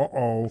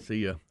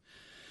 See ya.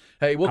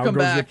 Hey, we'll come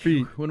back.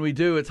 When we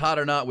do, it's Hot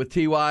or Not with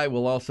T.Y.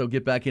 We'll also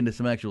get back into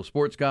some actual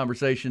sports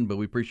conversation, but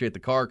we appreciate the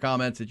car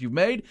comments that you've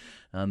made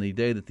on the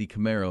day that the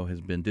Camaro has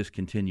been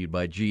discontinued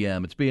by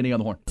GM. It's B&E on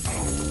the Horn.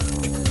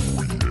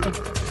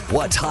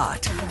 What's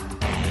hot?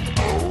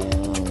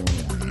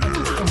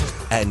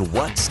 And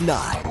what's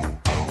not.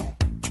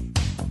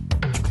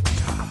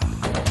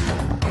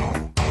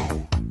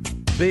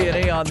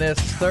 B&E on this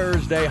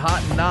Thursday,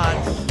 hot and not,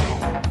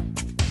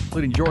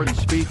 including Jordan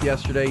Spieth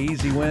yesterday.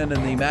 Easy win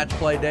in the match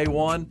play day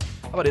one.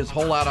 How about his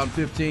hole out on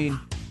 15?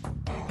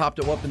 Popped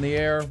it up in the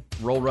air,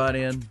 rolled right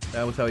in.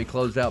 That was how he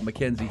closed out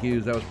Mackenzie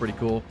Hughes. That was pretty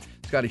cool.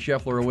 Scotty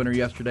Scheffler, a winner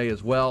yesterday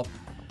as well.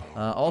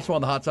 Also on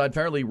the hot side,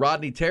 apparently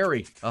Rodney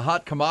Terry, a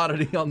hot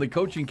commodity on the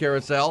coaching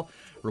carousel.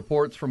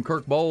 Reports from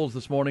Kirk Bowles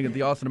this morning at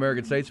the Austin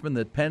American-Statesman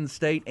that Penn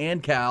State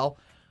and Cal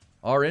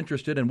are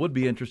interested and would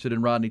be interested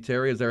in Rodney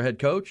Terry as their head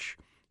coach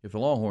if the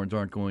Longhorns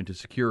aren't going to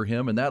secure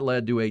him. And that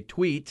led to a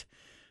tweet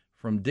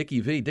from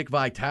Dickie V. Dick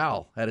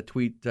Vitale had a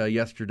tweet late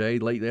yesterday,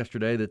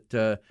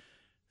 that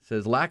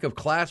says, lack of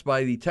class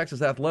by the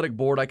Texas Athletic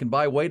Board. I can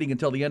buy waiting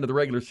until the end of the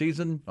regular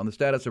season on the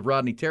status of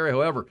Rodney Terry.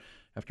 However,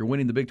 after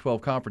winning the Big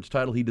 12 Conference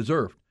title, he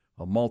deserved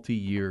a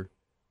multi-year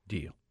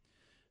deal.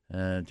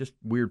 Just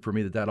weird for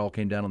me that all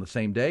came down on the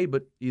same day,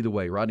 but either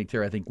way, Rodney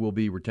Terry, I think, will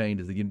be retained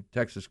as the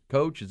Texas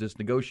coach. Is this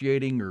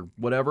negotiating or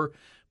whatever?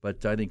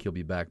 But I think he'll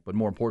be back. But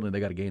more importantly,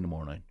 they got a game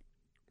tomorrow night.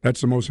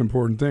 That's the most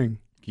important thing.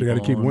 They got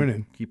to keep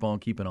winning. Keep on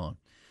keeping on.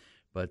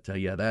 But,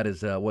 yeah, that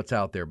is what's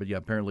out there. But, yeah,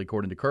 apparently,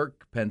 according to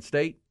Kirk, Penn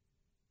State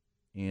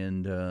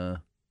and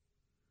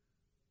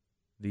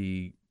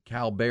the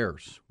Cal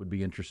Bears would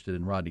be interested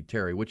in Rodney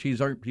Terry, which he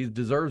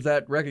deserves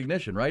that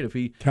recognition, right?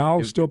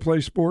 Cal still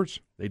plays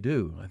sports? They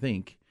do, I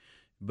think.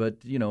 But,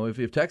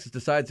 if Texas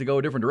decides to go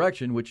a different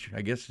direction, which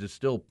I guess is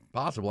still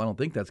possible, I don't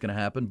think that's going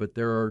to happen. But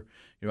there are,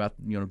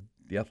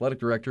 the athletic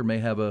director may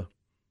have a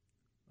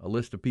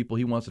list of people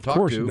he wants to talk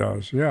to. Of course he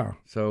does, yeah.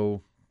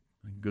 So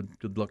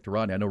good luck to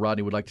Rodney. I know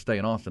Rodney would like to stay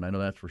in Austin. I know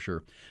that's for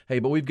sure. Hey,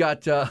 but we've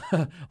got a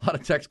lot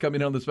of texts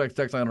coming in on the Specs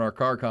text line on our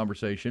car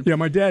conversation. Yeah,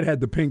 my dad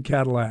had the pink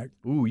Cadillac.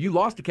 Ooh, you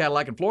lost a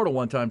Cadillac in Florida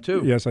one time,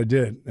 too. Yes, I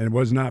did. And it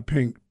was not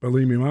pink.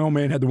 Believe me, my old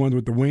man had the ones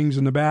with the wings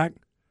in the back,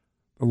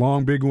 the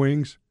long, big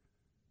wings.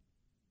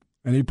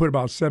 And he put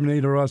about 7,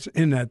 8 of us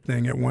in that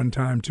thing at one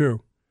time,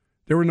 too.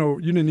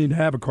 You didn't need to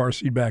have a car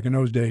seat back in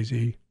those days,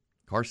 E.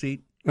 Car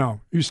seat?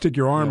 No. You stick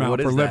your arm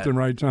out for left and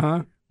right,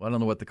 huh? Well, I don't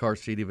know what the car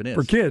seat even is.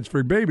 For kids,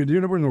 for baby,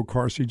 there were no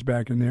car seats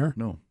back in there.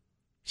 No.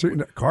 So,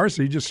 car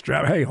seat, just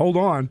strap. Hey, hold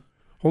on.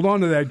 Hold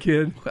on to that,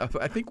 kid.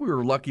 I think we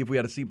were lucky if we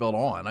had a seatbelt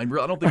on. I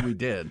don't think we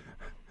did.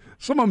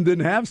 Some of them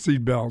didn't have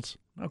seat belts.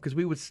 No, because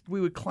we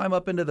would climb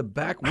up into the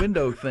back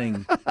window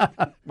thing.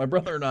 My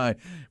brother and I,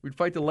 we'd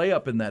fight the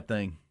layup in that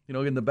thing.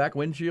 In the back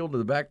windshield,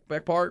 the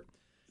back part.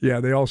 Yeah,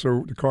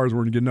 the cars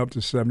weren't getting up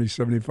to 70,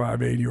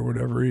 75, 80 or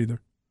whatever either.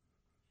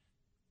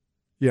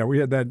 Yeah, we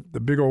had the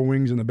big old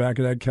wings in the back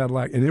of that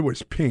Cadillac, and it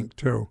was pink,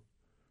 too.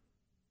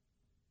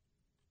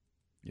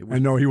 I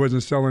know he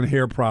wasn't selling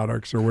hair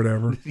products or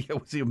whatever. Yeah,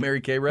 was he a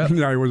Mary Kay rep?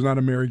 No, he was not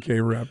a Mary Kay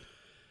rep.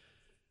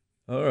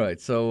 All right,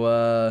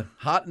 so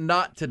hot and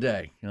not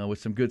today with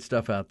some good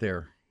stuff out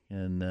there.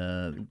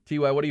 And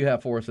T.Y., what do you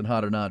have for us in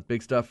hot or not?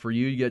 Big stuff for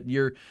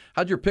you.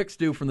 How'd your picks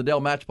do from the Dell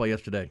match play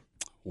yesterday?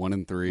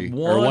 1-3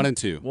 or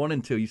 1-2.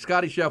 1-2.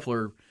 Scotty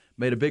Scheffler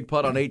made a big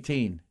putt on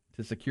 18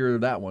 to secure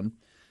that one.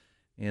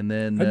 And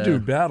then that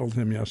dude battled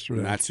him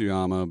yesterday.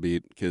 Matsuyama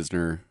beat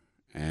Kisner,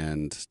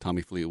 and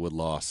Tommy Fleetwood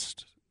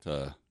lost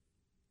to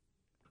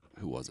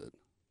who was it?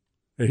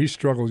 Yeah, he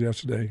struggled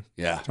yesterday.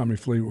 Yeah, Tommy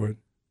Fleetwood.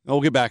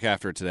 We'll get back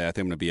after it today. I think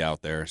I'm going to be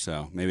out there,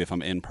 so maybe if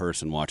I'm in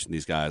person watching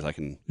these guys, I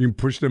can. You can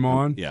push them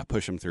on. Yeah,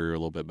 push them through a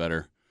little bit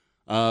better.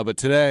 But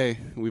today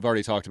we've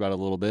already talked about it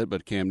a little bit.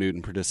 But Cam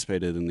Newton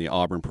participated in the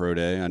Auburn Pro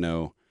Day. I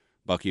know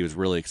Bucky was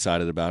really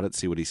excited about it.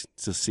 See what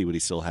he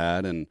still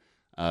had, and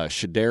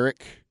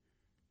Shadarick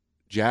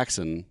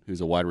Jackson,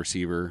 who's a wide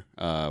receiver,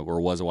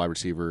 or was a wide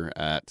receiver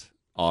at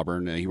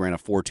Auburn, and he ran a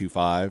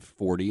 4.25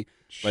 40.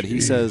 But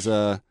he says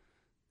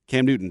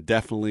Cam Newton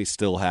definitely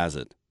still has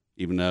it,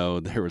 even though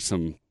there was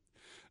some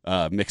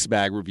mixed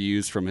bag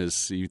reviews from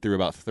he threw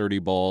about 30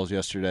 balls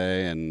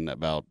yesterday, and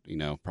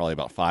probably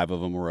about 5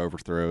 of them were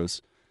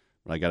overthrows.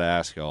 But I got to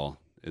ask y'all,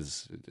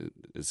 does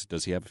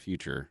he have a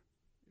future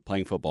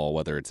playing football,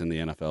 whether it's in the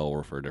NFL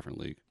or for a different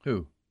league?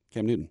 Who?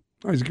 Cam Newton.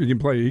 Oh, he can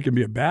play. He can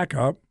be a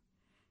backup.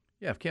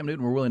 Yeah, if Cam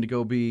Newton were willing to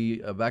go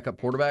be a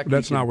backup quarterback. But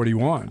that's not what he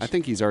wants. I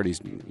think he's already,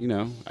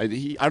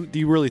 do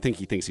you really think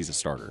he thinks he's a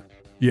starter?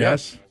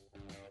 Yes.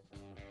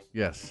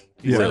 Yes.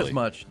 He said as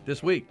much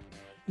this week.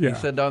 Yeah. He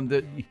said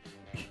that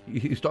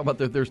he's talking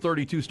about there's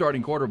 32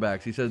 starting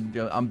quarterbacks. He said,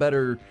 I'm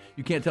better.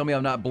 You can't tell me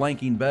I'm not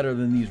blanking better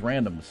than these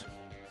randoms.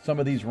 Some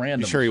of these randoms.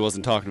 You sure he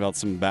wasn't talking about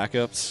some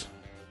backups?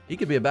 He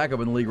could be a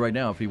backup in the league right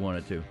now if he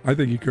wanted to. I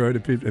think he could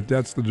if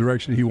that's the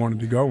direction he wanted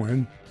to go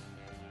in.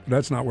 But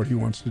that's not what he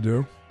wants to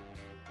do.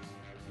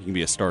 He can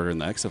be a starter in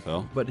the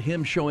XFL. But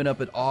him showing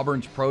up at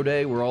Auburn's Pro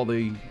Day, where all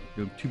the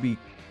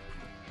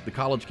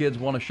college kids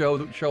want to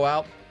show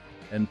out,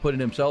 and putting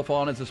himself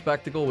on as a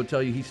spectacle, would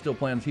tell you he still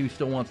wants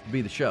to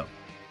be the show.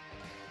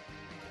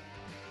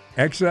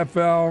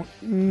 XFL?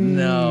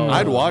 No.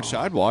 I'd watch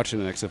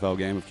an XFL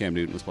game if Cam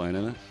Newton was playing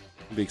in it.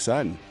 It'd be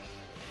exciting.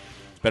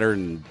 It's better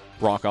than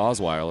Brock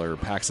Osweiler or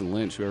Paxton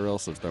Lynch, whoever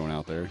else is throwing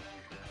out there.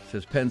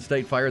 Says Penn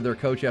State fired their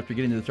coach after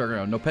getting to the starting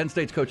round. No, Penn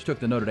State's coach took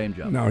the Notre Dame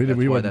job. No,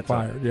 he wasn't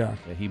fired. Yeah,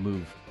 he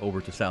moved over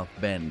to South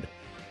Bend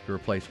to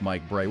replace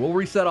Mike Bray. We'll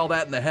reset all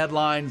that in the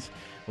headlines.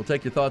 We'll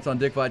take your thoughts on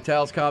Dick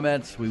Vitale's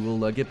comments. We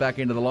will get back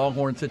into the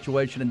Longhorn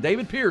situation. And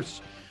David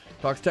Pierce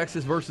talks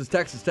Texas versus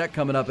Texas Tech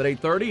coming up at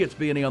 8:30. It's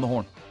B&E on the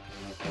Horn.